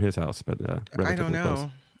hear it from his house, but I don't know. Close.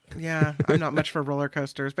 Yeah, I'm not much for roller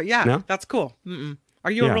coasters, but that's cool.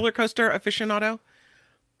 Are you a roller coaster aficionado?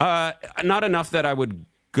 Not enough that I would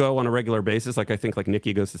go on a regular basis. Like I think like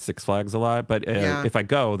Nikki goes to Six Flags a lot, but if I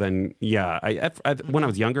go, then when I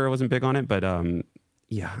was younger, I wasn't big on it, but I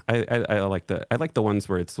like the ones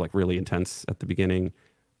where it's like really intense at the beginning.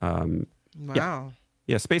 Wow.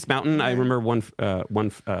 Yeah, Space Mountain. I remember one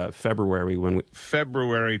February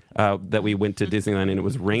that we went to Disneyland, and it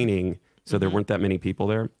was raining, so there weren't that many people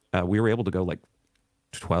there. We were able to go like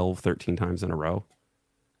 12, 13 times in a row.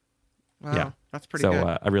 Wow, that's pretty good.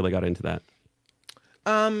 So I really got into that.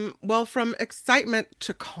 Well, from excitement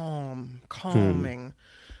to calming.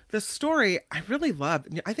 the story I really love.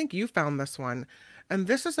 I think you found this one, and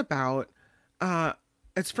this is about.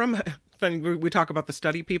 It's from. When we talk about the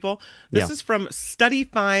study people, this is from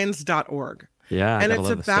studyfinds.org. Yeah, and I it's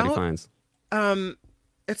love the study about finds.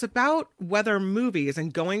 it's about whether movies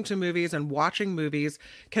and going to movies and watching movies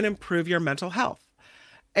can improve your mental health.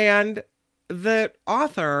 And the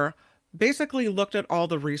author basically looked at all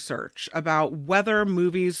the research about whether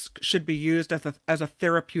movies should be used as a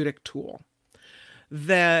therapeutic tool.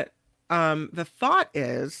 That the thought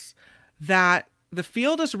is that the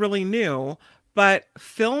field is really new, but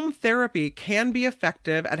film therapy can be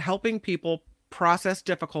effective at helping people process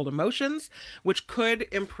difficult emotions, which could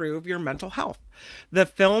improve your mental health. The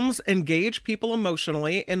films engage people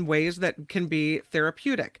emotionally in ways that can be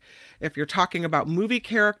therapeutic. If you're talking about movie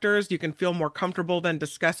characters, you can feel more comfortable than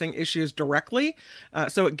discussing issues directly.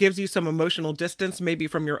 So it gives you some emotional distance, maybe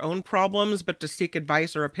from your own problems, but to seek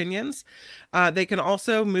advice or opinions.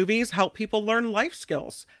 Movies help people learn life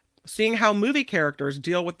skills. Seeing how movie characters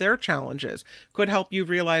deal with their challenges could help you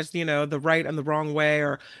realize, the right and the wrong way,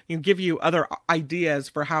 or give you other ideas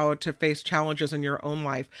for how to face challenges in your own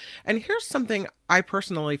life. And here's something I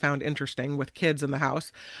personally found interesting with kids in the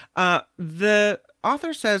house. The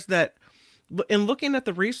author says that in looking at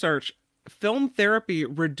the research, film therapy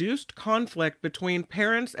reduced conflict between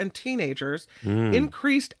parents and teenagers,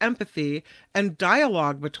 increased empathy and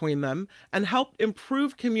dialogue between them, and helped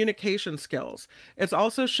improve communication skills. It's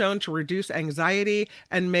also shown to reduce anxiety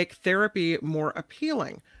and make therapy more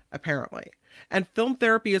appealing, apparently. And film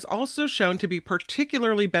therapy is also shown to be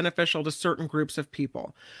particularly beneficial to certain groups of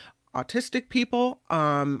people. Autistic people,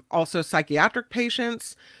 also psychiatric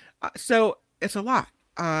patients. So it's a lot.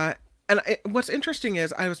 What's interesting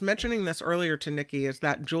is, I was mentioning this earlier to Nikki, is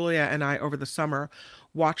that Julia and I over the summer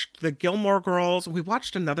watched the Gilmore Girls. We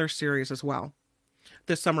watched another series as well.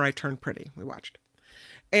 This Summer I Turned Pretty, we watched.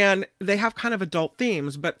 And they have kind of adult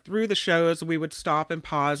themes, but through the shows, we would stop and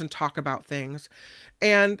pause and talk about things.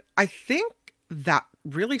 And I think that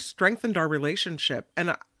really strengthened our relationship.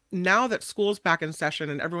 And now that school's back in session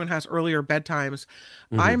and everyone has earlier bedtimes,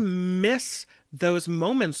 I miss those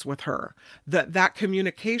moments with her, that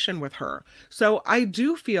communication with her. So I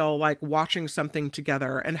do feel like watching something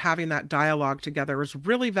together and having that dialogue together is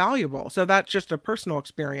really valuable. So that's just a personal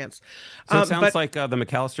experience. So it sounds like the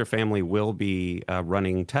McAllister family will be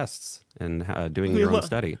running tests and doing your own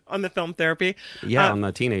study. On the film therapy? Yeah, on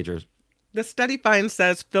the teenagers. The study find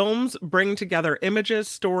says films bring together images,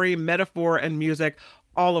 story, metaphor, and music,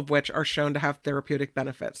 all of which are shown to have therapeutic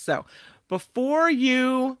benefits. So before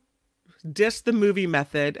you diss the movie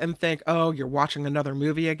method and think, oh, you're watching another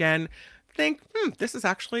movie again, think, this is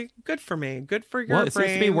actually good for me, good for your brain. Well, it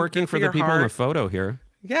seems to be working for the people in the photo here.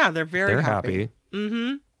 Yeah, they're happy.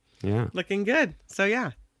 Mm-hmm. Yeah. Looking good. So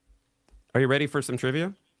yeah. Are you ready for some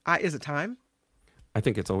trivia? Is it time? I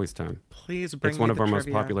think it's always time. Please bring me It's one of our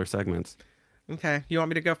trivia. most popular segments. Okay. You want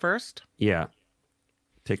me to go first? Yeah.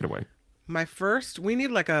 Take it away. My first, we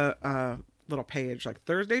need like a little page, like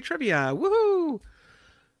Thursday trivia. Woohoo!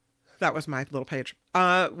 That was my little page.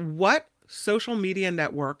 What social media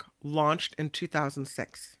network launched in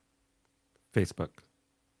 2006? Facebook.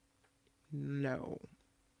 No.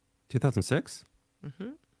 2006?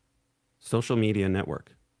 Social media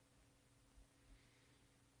network.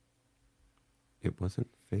 It wasn't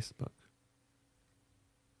Facebook.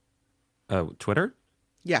 Oh, Twitter?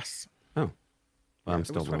 Yes. Oh. Well, I'm it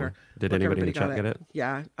still was Twitter. wrong. Did Look, anybody in the everybody chat get it?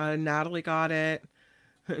 Yeah. Natalie got it.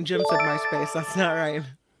 Jim said MySpace. That's not right.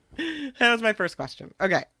 That was my first question.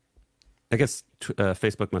 Okay. I guess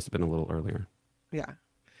Facebook must have been a little earlier. Yeah.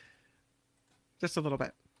 Just a little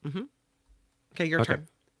bit. Okay, your turn.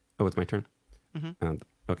 Oh, it's my turn?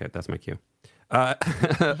 Okay, that's my cue.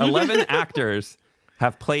 11 actors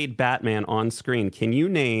have played Batman on screen. Can you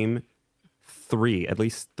name three, at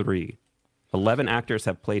least three? 11 actors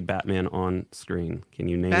have played Batman on screen. Can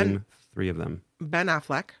you name three of them? Ben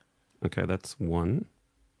Affleck. Okay, that's one.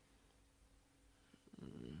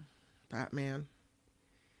 Batman.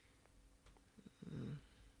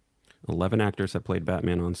 11 actors have played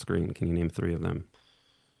Batman on screen. Can you name three of them?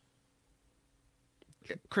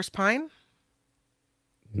 Chris Pine?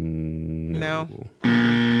 No.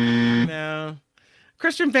 No.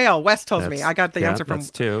 Christian Bale. Wes tells me. I got the answer from. That's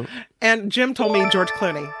two. And Jim told me George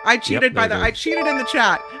Clooney. I cheated I cheated in the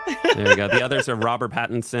chat. There you go. The others are Robert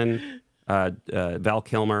Pattinson, Val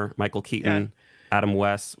Kilmer, Michael Keaton, Adam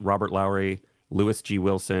West, Robert Lowry, Lewis G.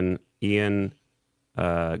 Wilson, Ian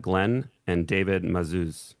Glenn, and David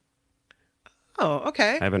Mazouz. Oh,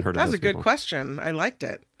 okay. I haven't heard of That's those a good people. question. I liked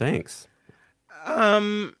it. Thanks.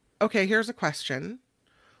 Okay, here's a question.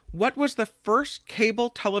 What was the first cable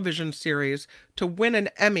television series to win an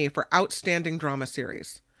Emmy for Outstanding Drama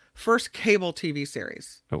Series? First cable TV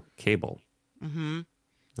series. Oh, cable. Mm-hmm.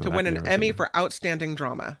 Oh, To that win an never Emmy seen. for Outstanding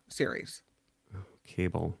Drama Series.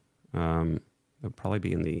 Cable. It'll probably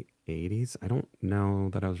be in the 80s. I don't know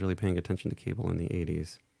that I was really paying attention to cable in the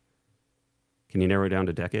 80s. Can you narrow it down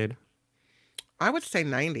to decade? I would say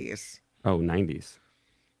 90s. Oh, 90s.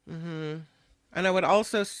 Mm-hmm. And I would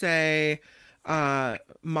also say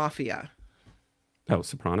Mafia. Oh,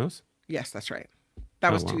 Sopranos? Yes, that's right.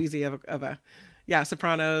 That Oh, was wow. too easy of a yeah,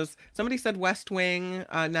 Sopranos. Somebody said West Wing.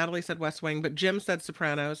 Natalie said West Wing, but Jim said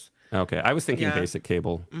Sopranos. Okay, I was thinking Yeah. basic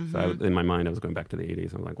cable. So in my mind, I was going back to the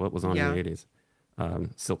 80s. I'm like, what was on Yeah. in the 80s?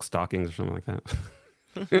 Silk Stockings or something like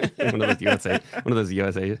that. one of those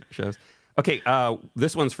USA shows. Okay,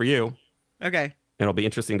 this one's for you. Okay. It'll be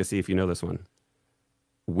interesting to see if you know this one.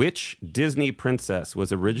 Which Disney princess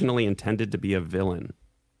was originally intended to be a villain?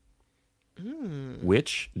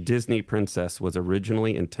 Which Disney princess was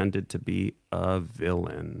originally intended to be a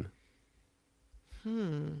villain?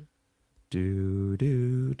 Do,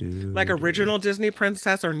 do, do. Like original Disney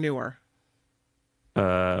princess or newer?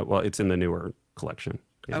 Well, it's in the newer collection.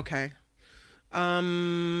 Yeah, Okay.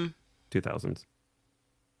 2000s.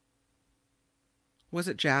 Was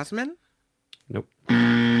it Jasmine? Nope.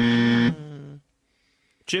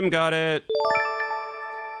 Jim got it.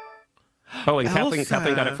 Oh, and Kathleen got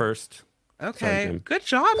it Elsa. first. Okay. Jim. Good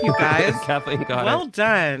job, you guys. Kathleen got Well it.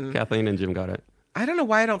 done. Kathleen and Jim got it. I don't know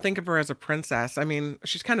why I don't think of her as a princess. I mean,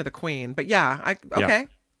 she's kind of the queen, but yeah, okay.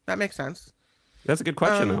 That makes sense. That's a good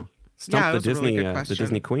question, though. Stump yeah, the it was a really Disney, good the question.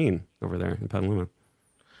 Disney queen over there in Petaluma.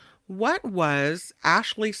 What was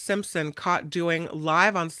Ashley Simpson caught doing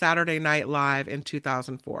live on Saturday Night Live in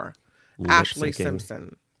 2004? Ashley Lip-syncing.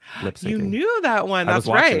 Simpson. Lip syncing. You knew that one. I That's was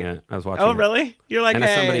watching right. it. I was watching Oh, it. really? You're like, And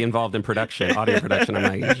as somebody hey. involved in production, audio production,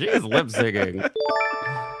 I'm like, she's lip syncing.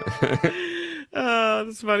 Oh,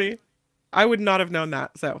 that's funny. I would not have known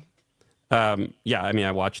that. So, Yeah, I mean,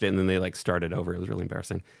 I watched it and then they like started over. It was really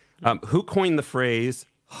embarrassing. Who coined the phrase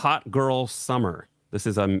 "hot girl summer"? This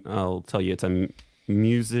is I'll tell you, it's a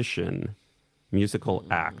musical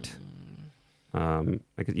act.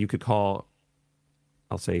 You could call,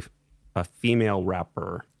 I'll say, a female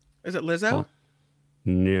rapper. is it Lizzo? Oh.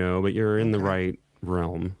 No, but you're in the right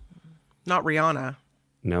realm. Not Rihanna.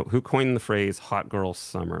 No, who coined the phrase "hot girl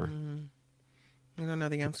summer"? I don't know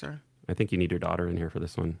the answer. I think you need your daughter in here for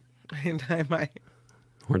this one, And I might.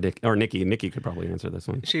 or Nikki. Nikki could probably answer this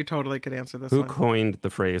one. She totally could answer this Who one. coined the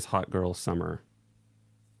phrase "hot girl summer"?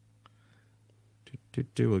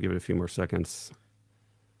 We'll give it a few more seconds.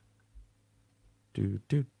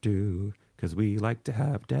 Because we like to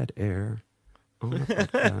have dead air on the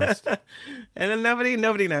podcast. And then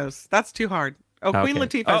nobody knows. That's too hard. Oh, Queen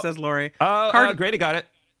Okay. Latifah Oh. says Lori. Grady got it.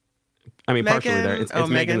 I mean, partially there. Megan- It's oh,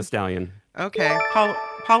 Megan Megan. Thee Stallion. Okay.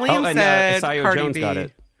 Pauline and said Sayo Cardi Jones B. got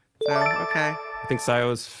it. So, okay. I think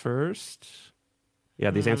Sayo's first. Yeah,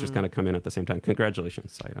 these answers kind of come in at the same time.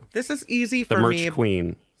 Congratulations, Sayo. This is easy The for merch me.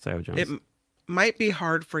 queen, Sayo Jones. It might be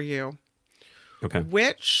hard for you. Okay.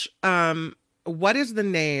 What is the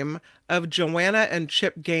name of Joanna and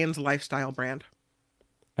Chip Gaines' lifestyle brand?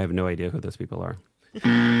 I have no idea who those people are.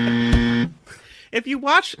 If you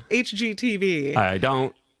watch HGTV I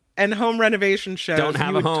don't. and home renovation shows, Don't have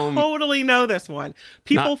you a would home. totally know this one.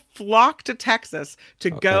 People flock to Texas to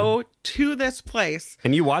go to this place.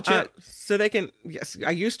 And you watch it? So they can, yes,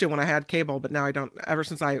 I used to when I had cable, but now I don't. Ever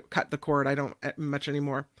since I cut the cord, I don't much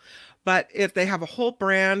anymore. But if they have a whole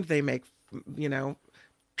brand, they make,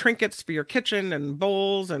 trinkets for your kitchen and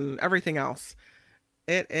bowls and everything else.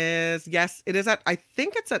 It is, yes, it is I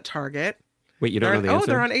think it's at Target. Wait, you don't know the answer?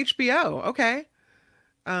 They're on HBO. Okay.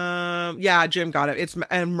 Yeah, Jim got it.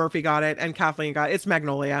 And Murphy got it, and Kathleen got it. It's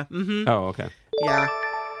Magnolia. Mm-hmm. Oh, okay. Yeah.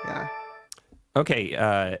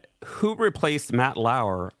 Okay, who replaced Matt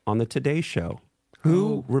Lauer on the Today Show?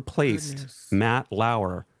 Who replaced goodness. Matt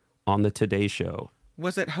Lauer on the Today Show?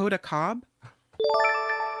 Was it Hoda Cobb?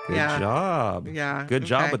 Good Yeah. job. Yeah, Good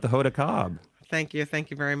job okay. with the Hoda Cobb. Thank you. Thank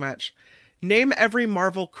you very much. Name every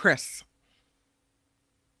Marvel Chris.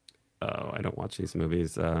 Oh, I don't watch these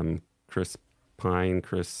movies. Chris Pine,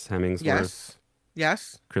 Chris Hemsworth, Yes.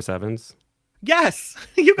 Yes. Chris Evans. Yes.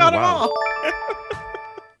 You got them wow. all.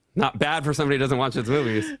 Not bad for somebody who doesn't watch his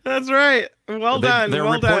movies. That's right. Well done. They're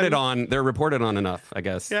well reported done. on. They're reported on enough, I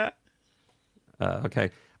guess. Yeah. Okay.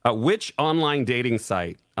 Which online dating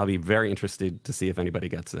site? I'll be very interested to see if anybody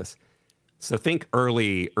gets this. So think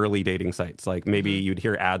early dating sites, like maybe you'd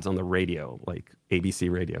hear ads on the radio, like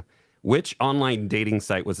ABC radio. Which online dating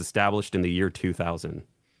site was established in the year 2000?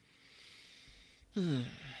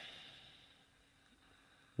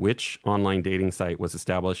 Which online dating site was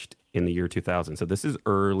established in the year 2000? So this is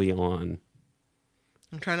early on.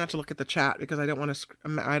 I'm trying not to look at the chat because I don't want to.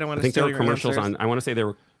 I don't want I to. think there steal were your commercials answers. on. I want to say there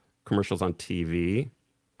were commercials on TV.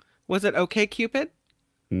 Was it OK Cupid?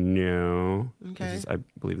 No. Okay. I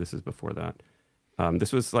believe this is before that.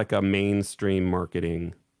 This was like a mainstream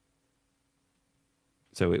marketing.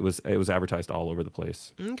 So it was advertised all over the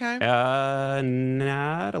place. Okay.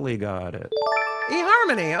 Natalie got it.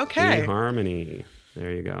 eHarmony. Okay. eHarmony.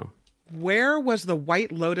 There you go. Where was the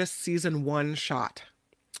White Lotus season 1 shot?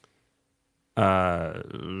 I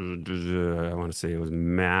want to say it was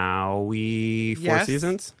Maui. Four Yes.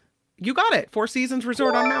 Seasons. You got it. Four Seasons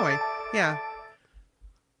Resort on Maui. Yeah.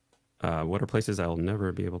 What are places I'll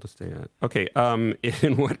never be able to stay at? Okay.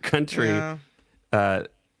 In what country? Yeah.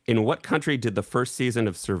 In what country did the first season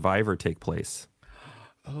of Survivor take place?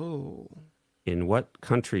 Oh. In what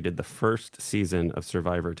country did the first season of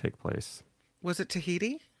Survivor take place? Was it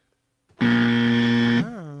Tahiti?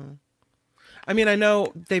 Oh. I mean, I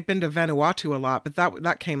know they've been to Vanuatu a lot, but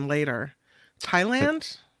that came later.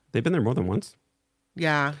 Thailand? They've been there more than once.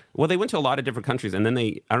 Yeah. Well, they went to a lot of different countries, and then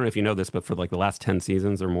I don't know if you know this, but for like the last 10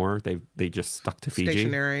 seasons or more, they just stuck to Fiji.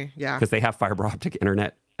 Stationary. Yeah. Because they have fiber optic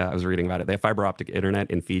internet. I was reading about it. They have fiber optic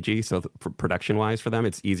internet in Fiji, so production-wise for them,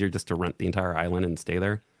 it's easier just to rent the entire island and stay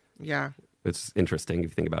there. Yeah. It's interesting if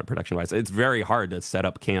you think about it production-wise. It's very hard to set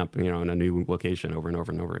up camp, in a new location over and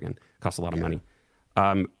over and over again. It costs a lot of money.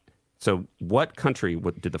 So what country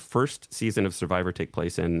did the first season of Survivor take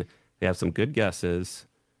place in? They have some good guesses.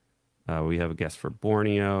 We have a guess for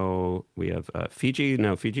Borneo. We have Fiji.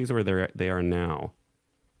 No, Fiji's where they are now.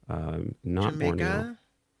 Not Jamaica?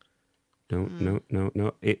 Borneo.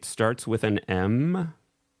 No. It starts with an M.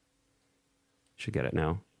 Should get it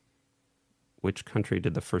now. Which country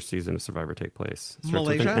did the first season of Survivor take place? It starts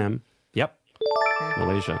with Malaysia? an M. Yep.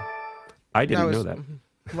 Malaysia. I didn't know that.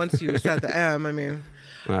 Once you said the M, I mean.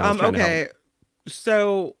 Well, I was trying to help. Okay.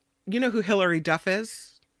 So, you know who Hillary Duff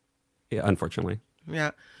is? Yeah, unfortunately.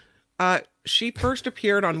 Yeah. She first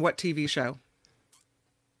appeared on what TV show?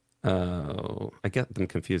 Oh, I get them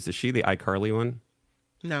confused. Is she the iCarly one?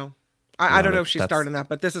 No. I don't know if she that's- starred in that,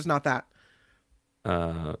 but this is not that.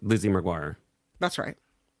 Lizzie McGuire. That's right.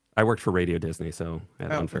 I worked for Radio Disney, so I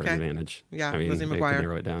had Oh, unfair okay. advantage. Yeah, I mean, Lizzie they could McGuire.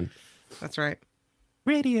 narrow it down. That's right.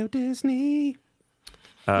 Radio Disney.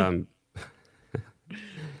 And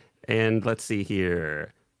let's see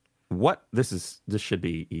here. This should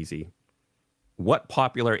be easy. What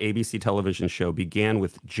popular ABC television show began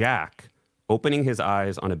with Jack opening his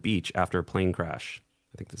eyes on a beach after a plane crash?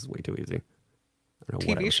 I think this is way too easy. I don't know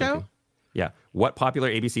what I TV was show? thinking. Yeah. What popular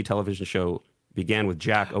ABC television show began with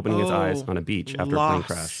Jack opening his eyes on a beach after a plane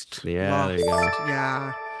crash? Lost. Yeah, there you go. Lost.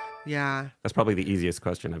 Yeah. Yeah. That's probably the easiest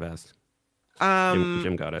question I've asked.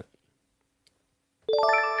 Jim got it.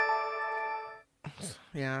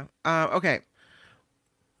 Yeah. Okay.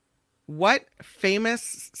 What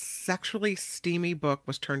famous sexually steamy book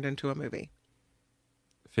was turned into a movie?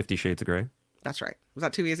 50 Shades of Grey. That's right. Was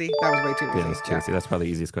that too easy? That was way too easy. Yeah, that's too easy. That's probably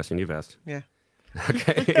the easiest question you've asked. Yeah.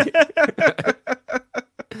 Okay.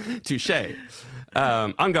 Touche.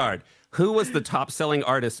 On guard. Who was the top selling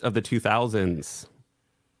artist of the 2000s?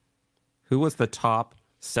 Who was the top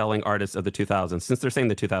selling artist of the 2000s? Since they're saying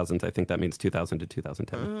the 2000s, I think that means 2000 to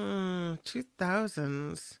 2010.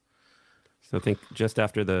 2000s. So think just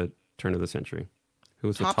after the turn of the century. Who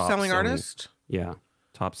was the Top top selling artist? Yeah,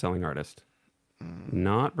 top selling artist.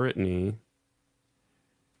 Not Britney.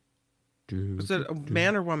 Was it a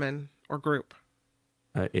man or woman or group?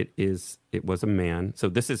 It was a man. So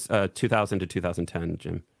this is 2000 to 2010,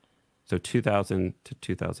 Jim. So 2000 to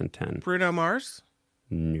 2010. Bruno Mars?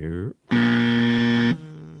 No.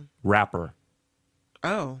 Rapper.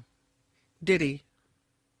 Oh. Diddy?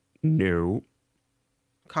 No.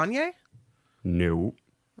 Kanye? No.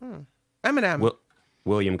 Eminem?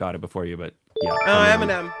 William got it before you, but yeah. Oh,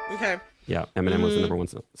 Eminem. Okay. Yeah, Eminem was the number one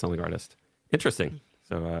selling artist. Interesting.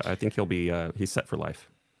 So I think he's set for life.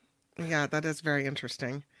 Yeah, that is very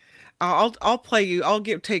interesting. I'll play you.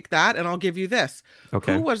 Take that, and I'll give you this.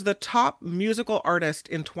 Okay. Who was the top musical artist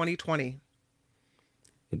in 2020?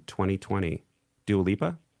 In 2020, Dua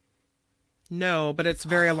Lipa. No, but it's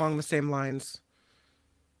very along the same lines.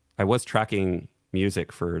 I was tracking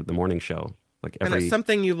music for the morning show. Like And it's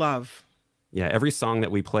something you love. every song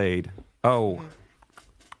that we played. Every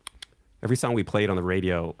song we played on the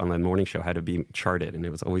radio on the morning show had to be charted, and it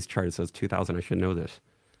was always charted. So it's 2000. I should know this.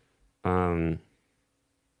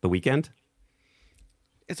 The Weeknd,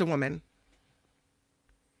 It's a woman.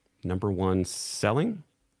 number one selling.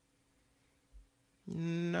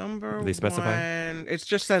 Number Do they specify? one. It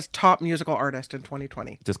just says top musical artist in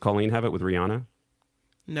 2020. Does Colleen have it with Rihanna?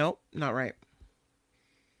 Nope, not right.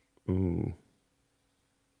 Ooh.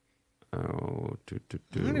 Oh, I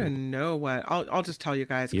don't even know what. I'll just tell you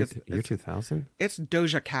guys. Year 'Cause 2000? it's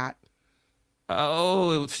Doja Cat.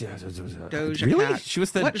 Oh, Doja really? Cat. She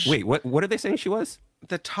was the What wait. What are they saying she was?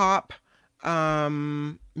 The top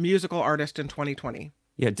musical artist in 2020.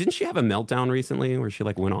 Yeah, didn't she have a meltdown recently where she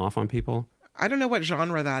like went off on people? I don't know what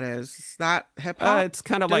genre that is. Is that hip hop? It's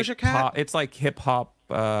kind of like Doja Cat? pop. It's like hip hop.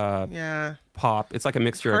 Yeah. Pop. It's like a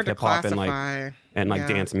mixture Hard of to hip hop and classify. like Yeah.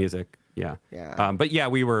 dance music. Yeah. Yeah. But yeah,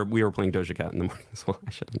 we were playing Doja Cat in the morning as well.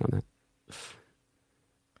 I should have known that.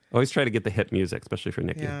 Always try to get the hip music, especially for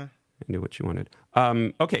Nikki. Yeah. I knew what she wanted.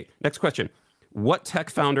 Okay, next question. What tech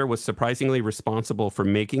founder was surprisingly responsible for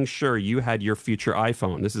making sure you had your future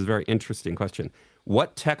iPhone? This is a very interesting question.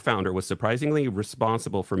 What tech founder was surprisingly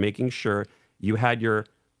responsible for making sure you had your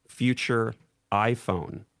future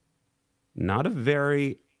iPhone? Not a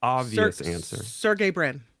very obvious answer. Sergey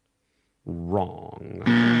Brin. Wrong.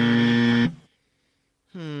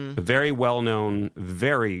 A very well-known,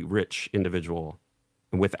 very rich individual.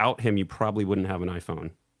 Without him, you probably wouldn't have an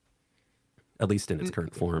iPhone. At least in its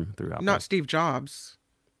current form through Apple. Not Steve Jobs.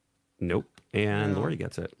 Nope. And No. Lori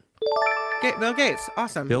gets it. Bill Gates.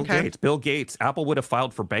 Awesome. Bill Okay. Gates. Bill Gates. Apple would have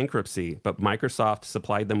filed for bankruptcy, but Microsoft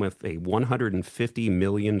supplied them with a $150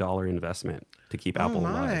 million investment to keep Oh Apple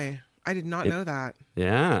alive. my. I did not know that.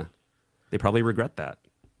 Yeah. They probably regret that.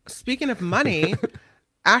 Speaking of money,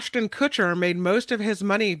 Ashton Kutcher made most of his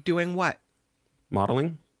money doing what?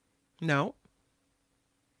 Modeling, No.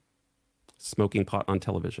 smoking pot on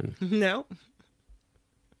television. No.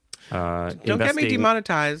 Uh, Don't get me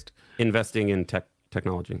demonetized. Investing in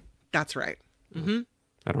technology. That's right.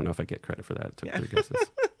 I don't know if I get credit for that. It took 3 guesses.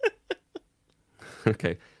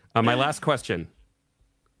 Okay. My last question.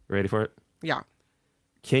 Ready for it? Yeah.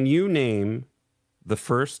 Can you name the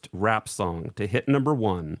first rap song to hit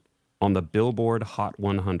 #1 on the Billboard Hot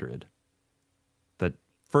 100? The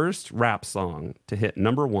first rap song to hit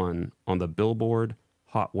 #1 on the Billboard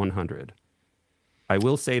Hot 100. I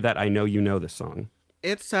will say that I know you know this song.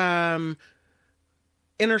 It's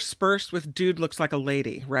interspersed with Dude Looks Like a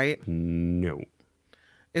Lady, right? No.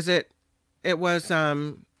 Is it? It was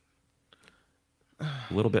A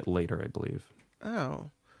little bit later, I believe.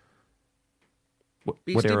 oh, What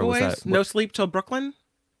Beastie era Boys. was that? No Sleep Till Brooklyn.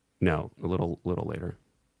 No, a little later.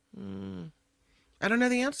 I don't know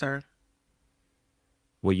the answer.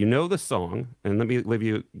 Well, you know the song, and let me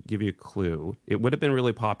give you a clue. It would have been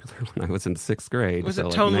really popular when I was in 6th grade. Was so it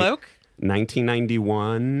like Tone Loc?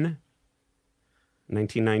 1991.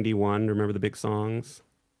 1991. Remember the big songs?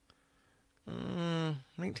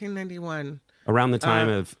 1991. Around the time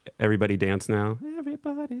of Everybody Dance Now.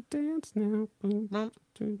 Everybody Dance Now. Boom, Well,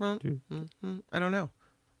 doo, well, doo. I don't know.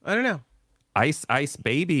 I don't know. Ice Ice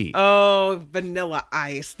Baby. Oh, Vanilla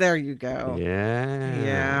Ice. There you go. Yeah.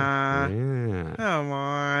 Yeah. Yeah. Come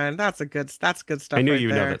on. That's good stuff. I knew right you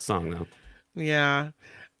would there. know that song, though. Yeah.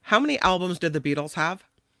 How many albums did the Beatles have?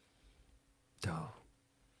 Oh.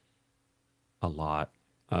 A lot.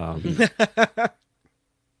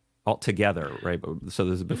 Altogether, right? So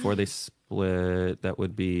this is before they split. That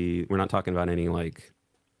would be, we're not talking about any like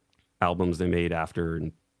albums they made after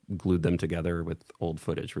and glued them together with old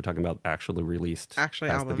footage. We're talking about actually released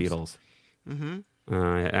Actually as albums. the Beatles.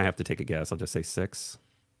 I have to take a guess. I'll just say 6.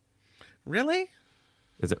 Really?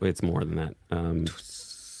 It's more than that.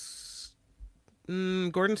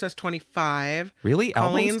 Gordon says 25. Really?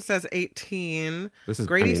 Colleen Albums? says 18. This is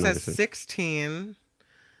Grady I mean, says this is- 16.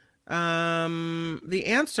 The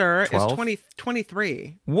answer 12? is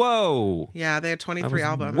 23. Whoa. Yeah, they had That 23 was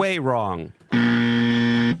albums. way wrong.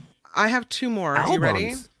 I have 2 more. Are you ready?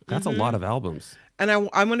 Albums? That's a lot of albums. And I'm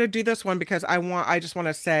going to do this one because I just want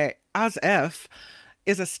to say as if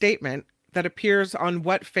is a statement that appears on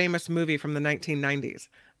what famous movie from the 1990s?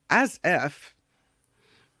 As if.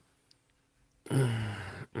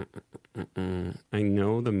 I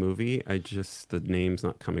know the movie. The name's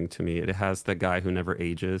not coming to me. It has the guy who never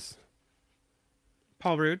ages.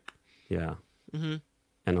 Paul Rudd. Yeah. And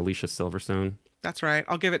Alicia Silverstone. That's right.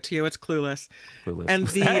 I'll give it to you. It's Clueless. Clueless. And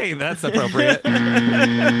the- Hey, that's appropriate.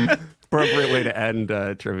 Appropriate way to end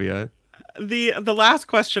trivia. The last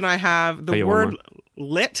question I have, the Oh, yeah, one word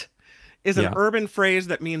lit is an Yeah. urban phrase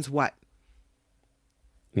that means what?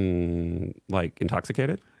 Like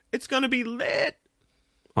intoxicated? It's going to be lit.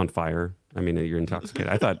 On fire? I mean, you're intoxicated.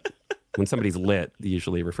 I thought when somebody's lit, they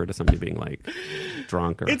usually refer to somebody being like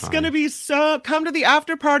drunk or It's high. going to be come to the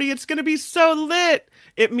after party. It's going to be so lit.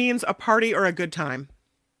 It means a party or a good time.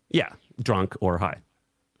 Yeah, drunk or high.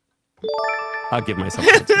 I'll give myself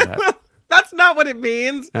points for that. That's not what it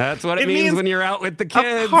means. That's what it means when you're out with the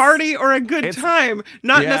kids. A party or a good time,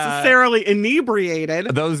 not necessarily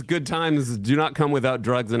inebriated. Those good times do not come without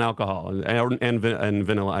drugs and alcohol and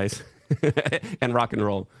Vanilla Ice and rock and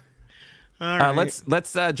roll. All right.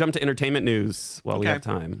 Let's jump to entertainment news while we have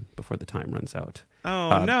time before the time runs out.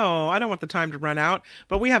 Oh, no, I don't want the time to run out,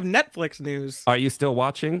 but we have Netflix news. Are you still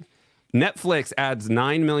watching? Netflix adds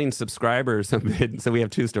 9 million subscribers. So we have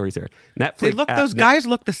two stories here. Netflix. Those guys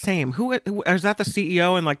look the same. Who is that? The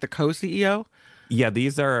CEO and like the co-CEO? Yeah,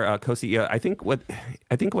 these are co-CEO. I think what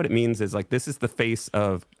it means is like this is the face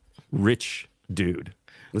of rich dude.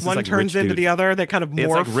 One turns into the other. They kind of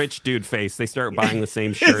morph. It's like rich dude face. They start buying the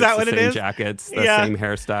same shirts, the same jackets, the same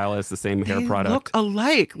hairstylist, the same hair product. They look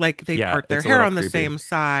alike. Like they part their hair on the same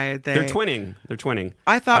side. They're twinning.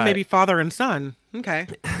 I thought maybe father and son. Okay.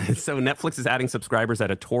 So Netflix is adding subscribers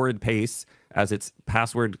at a torrid pace as its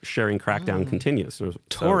password sharing crackdown continues.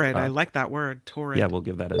 Torrid. I like that word. Torrid. Yeah, we'll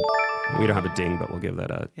give that we don't have a ding, but we'll give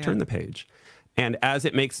that a turn the page. And as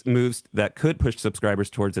it makes moves that could push subscribers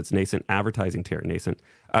towards its nascent advertising tier,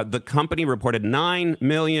 the company reported 9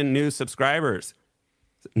 million new subscribers.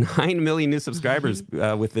 9 million new subscribers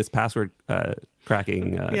with this password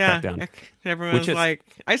cracking crackdown. Everyone's like,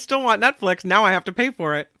 I still want Netflix. Now I have to pay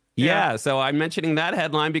for it. Yeah, so I'm mentioning that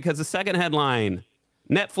headline because the second headline,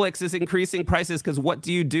 Netflix is increasing prices because what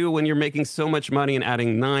do you do when you're making so much money and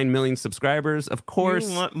adding 9 million subscribers? Of course.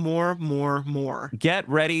 You want more. Get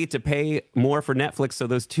ready to pay more for Netflix so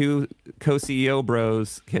those two co-CEO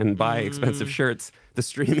bros can buy expensive shirts. The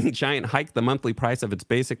streaming giant hiked the monthly price of its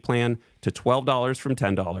basic plan to $12 from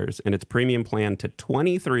 $10 and its premium plan to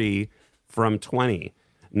 $23 from $20.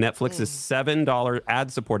 Netflix's $7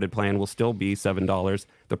 ad-supported plan will still be $7.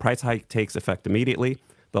 The price hike takes effect immediately.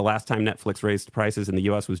 The last time Netflix raised prices in the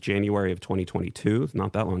U.S. was January of 2022,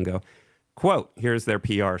 not that long ago. Quote, here's their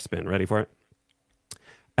PR spin. Ready for it?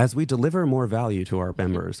 As we deliver more value to our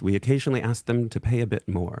members, we occasionally ask them to pay a bit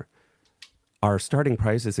more. Our starting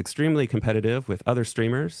price is extremely competitive with other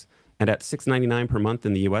streamers, and at $6.99 per month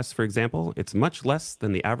in the U.S., for example, it's much less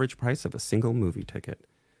than the average price of a single movie ticket.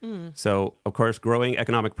 So, of course, growing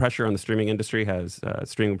economic pressure on the streaming industry has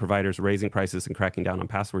streaming providers raising prices and cracking down on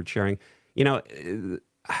password sharing. You know,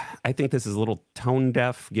 I think this is a little tone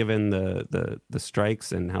deaf given the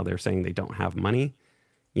strikes and how they're saying they don't have money,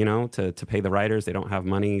 you know, to pay the writers. They don't have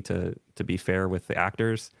money to be fair with the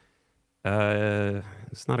actors.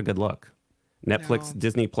 It's not a good look. Netflix,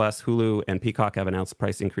 Disney Plus, Hulu, and Peacock have announced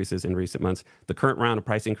price increases in recent months. The current round of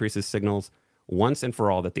price increases signals once and for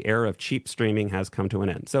all that the era of cheap streaming has come to an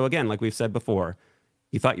end. So again, like we've said before,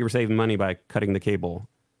 you thought you were saving money by cutting the cable.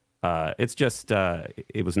 It's just,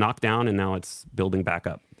 it was knocked down and now it's building back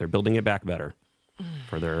up. They're building it back better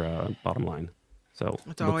for their bottom line. So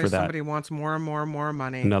it's always somebody wants more and more and more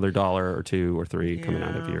money. Another $1 or $2 or $3 coming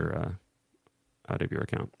out of your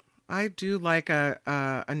account. I do like a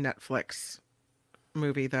Netflix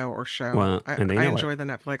movie though, or show. Well, I enjoy the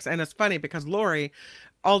Netflix. And it's funny because Lori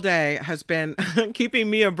all day has been keeping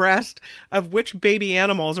me abreast of which baby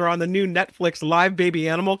animals are on the new Netflix live baby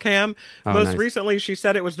animal cam. Most recently, she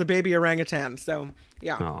said it was the baby orangutan. So,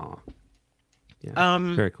 yeah. Aww. Yeah.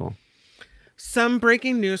 Very cool. Some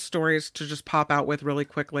breaking news stories to just pop out with really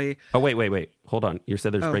quickly. Oh, wait. Hold on. You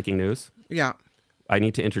said there's breaking news? Yeah. I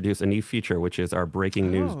need to introduce a new feature, which is our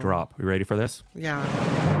breaking news drop. You ready for this? Yeah.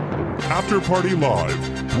 After Party Live,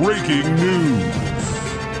 breaking news.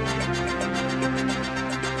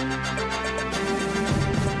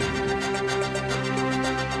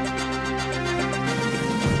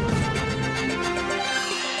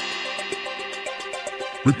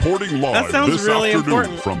 Reporting live this really afternoon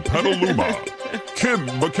important. from Petaluma, Kim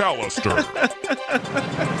McAllister.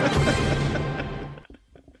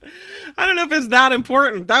 I don't know if it's that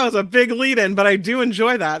important. That was a big lead-in, but I do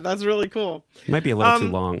enjoy that. That's really cool. Might be a little too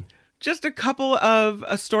long. Just a couple of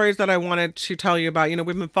stories that I wanted to tell you about. You know,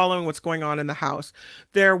 we've been following what's going on in the House.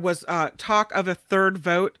 There was talk of a third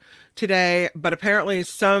vote today, but apparently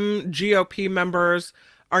some GOP members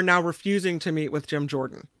are now refusing to meet with Jim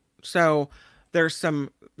Jordan. So there's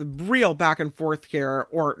some real back and forth here,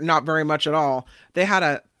 or not very much at all. They had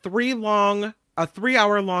a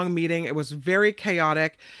 3-hour long meeting. It was very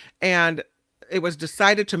chaotic, and it was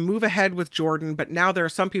decided to move ahead with Jordan, but now there are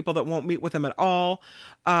some people that won't meet with him at all.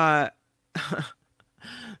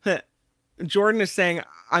 Jordan is saying,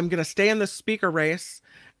 I'm going to stay in the speaker race.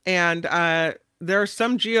 And there are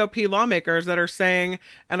some GOP lawmakers that are saying,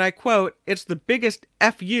 and I quote, it's the biggest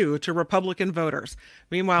FU to Republican voters.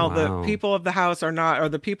 Meanwhile, the people of the House are not, or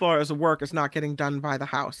the people as a work is not getting done by the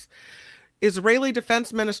House. Israeli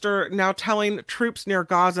defense minister now telling troops near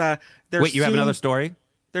Gaza. Wait, you have another story?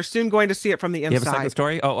 They're soon going to see it from the inside. You have a second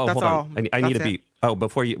story? Oh, That's hold all. on. I need a That's beat. Oh,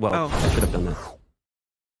 before you. Well, I should have done that.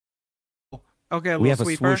 Okay, We have a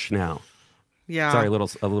sweeper. swoosh now. Yeah. Sorry, a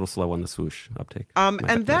little slow on the swoosh uptake.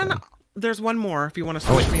 And then there's one more if you want to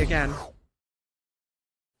swoosh me again.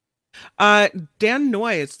 Dan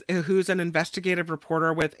Noyes, who's an investigative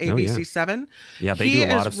reporter with ABC7. Yeah, they do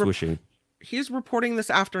a lot of swooshing. He's reporting this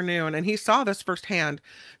afternoon, and he saw this firsthand,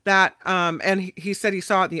 that and he said he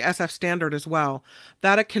saw it in the SF Standard as well,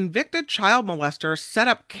 that a convicted child molester set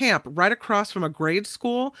up camp right across from a grade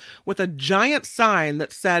school with a giant sign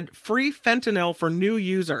that said "Free fentanyl for new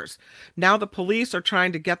users." Now the police are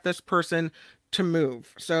trying to get this person to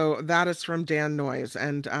move. So that is from Dan Noyes,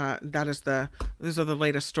 and these are the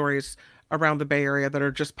latest stories around the Bay Area that are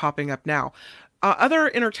just popping up now. Other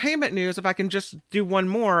entertainment news, if I can just do one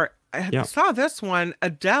more. I saw this one.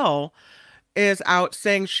 Adele is out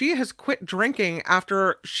saying she has quit drinking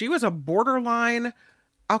after she was a borderline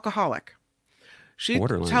alcoholic. She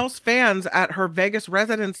tells fans at her Vegas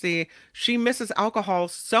residency she misses alcohol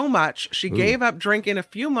so much she gave up drinking a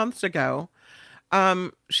few months ago.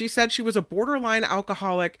 She said she was a borderline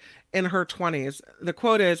alcoholic in her 20s. The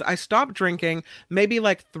quote is, "I stopped drinking maybe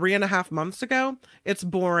like 3.5 months ago. It's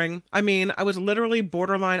boring. I mean, I was literally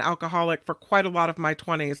borderline alcoholic for quite a lot of my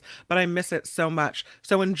 20s, but I miss it so much.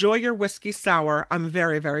 So enjoy your whiskey sour. I'm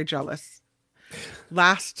very, very jealous."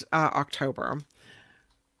 Last October,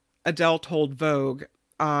 Adele told Vogue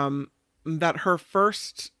that her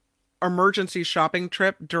first emergency shopping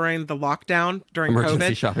trip during the lockdown during COVID.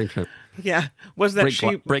 Emergency shopping trip. Yeah, was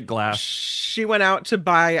that break glass. She went out to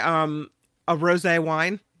buy a rosé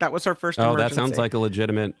wine. That was her first emergency. That sounds like a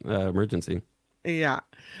legitimate emergency. Yeah.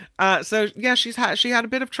 So yeah, she had a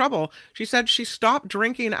bit of trouble. She said she stopped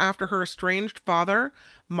drinking after her estranged father,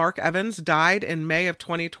 Mark Evans, died in May of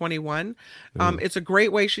 2021. It's a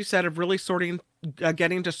great way, she said, of really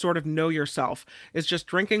getting to sort of know yourself. Is just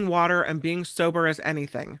drinking water and being sober as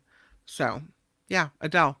anything. So yeah,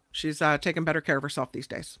 Adele, she's taking better care of herself these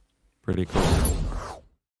days. Pretty cool.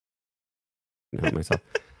 Myself.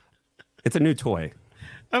 It's a new toy.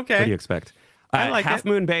 Okay. What do you expect? I like Half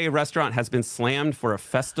Moon Bay restaurant has been slammed for a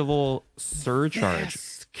festival surcharge.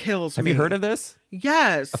 Yes, kills Have me. you heard of this?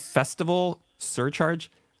 Yes. A festival surcharge?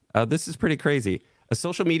 This is pretty crazy. A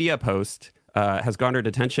social media post has garnered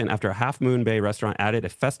attention after a Half Moon Bay restaurant added a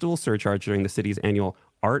festival surcharge during the city's annual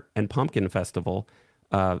Art and Pumpkin Festival.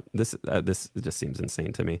 This just seems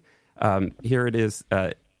insane to me. Here it is.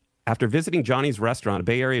 After visiting Johnny's restaurant,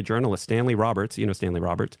 Bay Area journalist Stanley Roberts, you know Stanley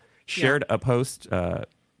Roberts, shared a post,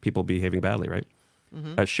 people behaving badly,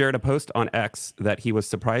 right? Shared a post on X that he was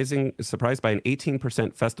surprised by an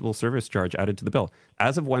 18% festival service charge added to the bill.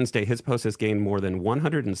 As of Wednesday, his post has gained more than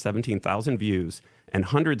 117,000 views and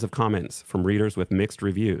hundreds of comments from readers with mixed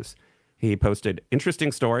reviews. He posted,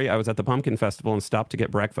 "Interesting story. I was at the Pumpkin Festival and stopped to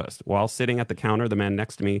get breakfast. While sitting at the counter, the man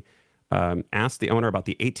next to me asked the owner about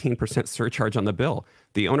the 18% surcharge on the bill.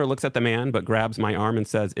 The owner looks at the man, but grabs my arm and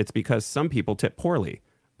says, 'It's because some people tip poorly,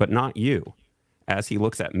 but not you,' as he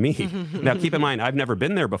looks at me." Now, keep in mind, I've never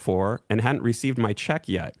been there before and hadn't received my check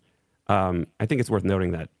yet. I think it's worth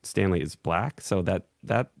noting that Stanley is black, so that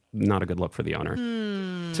not a good look for the owner.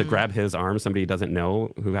 To grab his arm, somebody he doesn't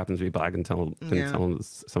know who happens to be black, and tell him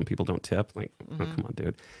some people don't tip. Like, oh, come on,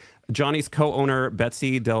 dude. Johnny's co-owner,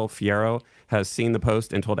 Betsy Del Fierro, has seen the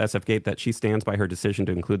post and told SF Gate that she stands by her decision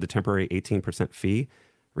to include the temporary 18% fee.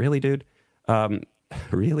 Really, dude?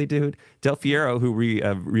 Really, dude? Del Fierro, who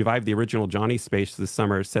revived the original Johnny space this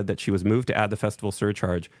summer, said that she was moved to add the festival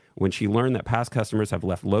surcharge when she learned that past customers have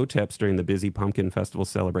left low tips during the busy Pumpkin Festival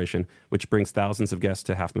celebration, which brings thousands of guests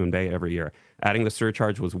to Half Moon Bay every year. Adding the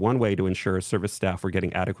surcharge was one way to ensure service staff were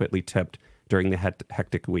getting adequately tipped during the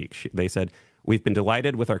hectic week. They said, "We've been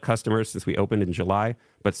delighted with our customers since we opened in July,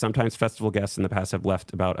 but sometimes festival guests in the past have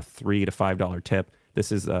left about a $3 to $5 tip.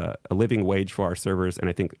 This is a living wage for our servers, and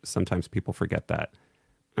I think sometimes people forget that."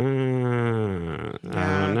 I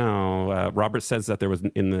don't know. Robert says that there was,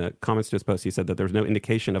 in the comments to his post, he said that there was no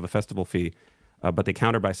indication of a festival fee, but they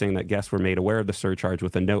countered by saying that guests were made aware of the surcharge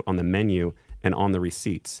with a note on the menu and on the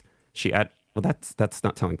receipts. Well, that's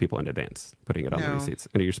not telling people in advance, putting it on the receipts.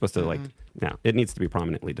 And you're supposed to no, it needs to be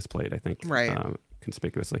prominently displayed, I think, right,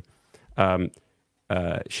 conspicuously.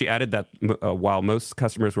 She added that while most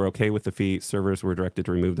customers were okay with the fee, servers were directed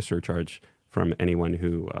to remove the surcharge from anyone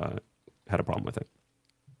who had a problem with it.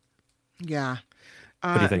 Yeah.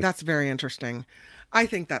 What do you think? That's very interesting. I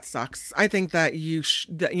think that sucks. I think that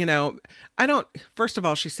I don't, first of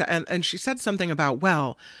all, she said, and she said something about,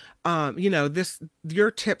 well,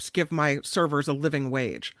 your tips give my servers a living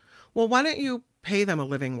wage. Well, why don't you pay them a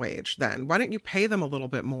living wage then? Why don't you pay them a little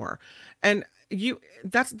bit more? And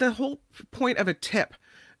that's the whole point of a tip,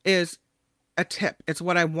 is a tip. It's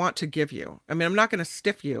what I want to give you. I mean, I'm not going to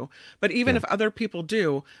stiff you, but even if other people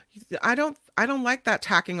do, I don't like that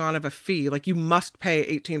tacking on of a fee. Like, you must pay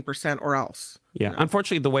 18% or else. Yeah.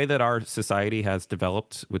 Unfortunately, the way that our society has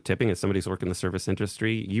developed with tipping, as somebody's working in the service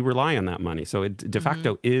industry, you rely on that money. So it de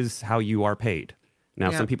facto is how you are paid.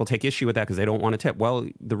 Now, some people take issue with that because they don't want to tip. Well,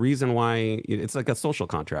 the reason why, it's like a social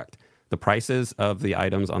contract. The prices of the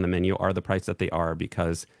items on the menu are the price that they are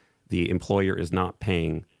because the employer is not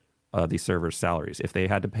paying the servers' salaries. If they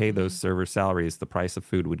had to pay those servers' salaries, the price of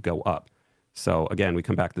food would go up. So again, we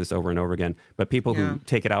come back to this over and over again. But people who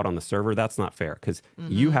take it out on the server, that's not fair, because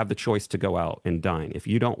you have the choice to go out and dine. If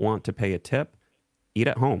you don't want to pay a tip, eat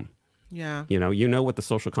at home. Yeah. You know what the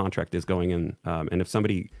social contract is going in. And if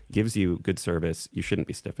somebody gives you good service, you shouldn't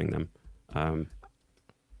be stiffing them. I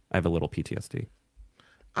have a little PTSD.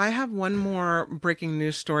 I have one more breaking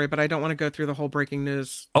news story, but I don't want to go through the whole breaking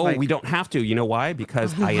news. Oh, we don't have to. You know why?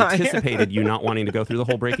 Because I anticipated you not wanting to go through the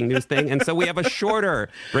whole breaking news thing. And so we have a shorter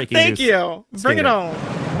breaking news. Thank you. Bring it on.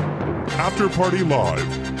 After Party Live,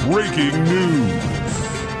 breaking news.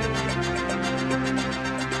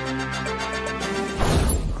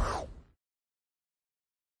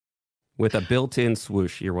 With a built-in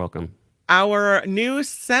swoosh. You're welcome. Our new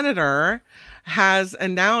senator has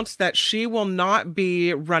announced that she will not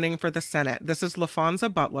be running for the Senate. This is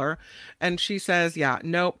LaFonza Butler. And she says,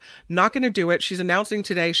 nope, not going to do it. She's announcing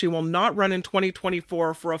today she will not run in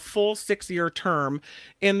 2024 for a full 6-year term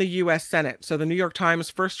in the U.S. Senate. So the New York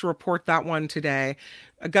Times first to report that one today.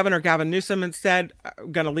 Governor Gavin Newsom had said,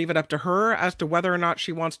 going to leave it up to her as to whether or not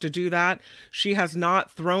she wants to do that. She has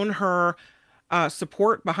not thrown her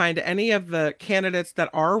support behind any of the candidates that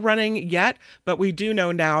are running yet, but we do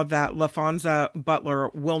know now that LaFonza Butler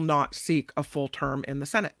will not seek a full term in the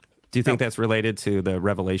Senate. Do you think that's related to the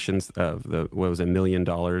revelations of $1 million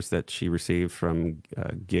that she received from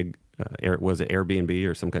was it Airbnb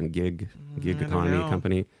or some kind of gig economy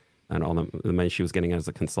company, and all the money she was getting as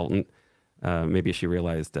a consultant? Maybe she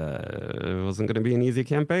realized it wasn't going to be an easy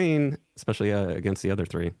campaign, especially against the other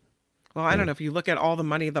three. Well, I don't know. If you look at all the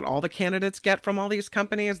money that all the candidates get from all these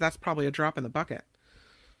companies, that's probably a drop in the bucket.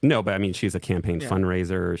 No, but I mean, she's a campaign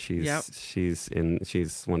fundraiser.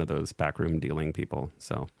 She's one of those backroom dealing people.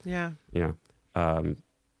 So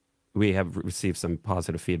we have received some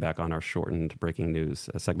positive feedback on our shortened breaking news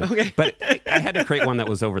segment. Okay. But I had to create one that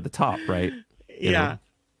was over the top, right? You know?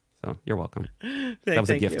 So you're welcome. That was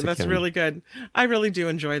a gift to That's Kim. really good. I really do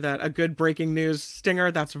enjoy that. A good breaking news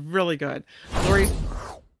stinger. That's really good. Lori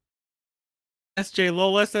SJ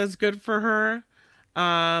Lola says good for her.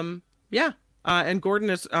 And Gordon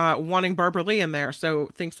is wanting Barbara Lee in there, so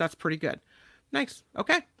thinks that's pretty good. Nice.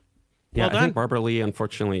 Okay. Yeah, well I think Barbara Lee,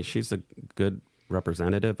 unfortunately, she's a good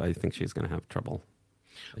representative. I think she's going to have trouble.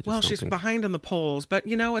 Well, she's behind in the polls, but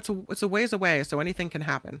it's a ways away, so anything can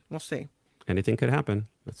happen. We'll see. Anything could happen.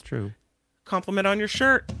 That's true. Compliment on your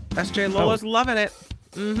shirt. SJ Lola's loving it.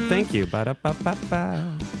 Thank you.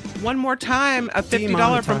 Ba-da-ba-ba-ba. One more time, a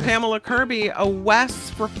 $50 from Pamela Kirby, a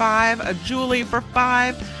Wes for $5, a Julie for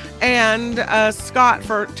 $5, and a Scott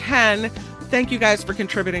for $10. Thank you guys for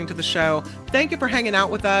contributing to the show. Thank you for hanging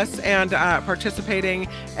out with us and participating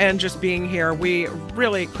and just being here. We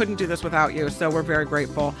really couldn't do this without you, so we're very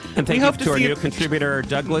grateful. And thank you to our new contributor,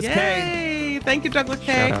 Douglas K. Thank you, Douglas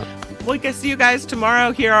K. We'll see you guys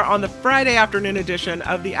tomorrow here on the Friday afternoon edition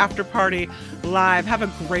of the After Party Live. Have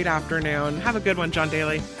a great afternoon. Have a good one, John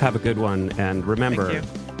Daly. Have a good one. And remember,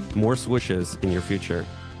 more swooshes in your future.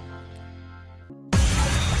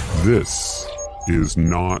 This is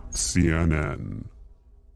not CNN.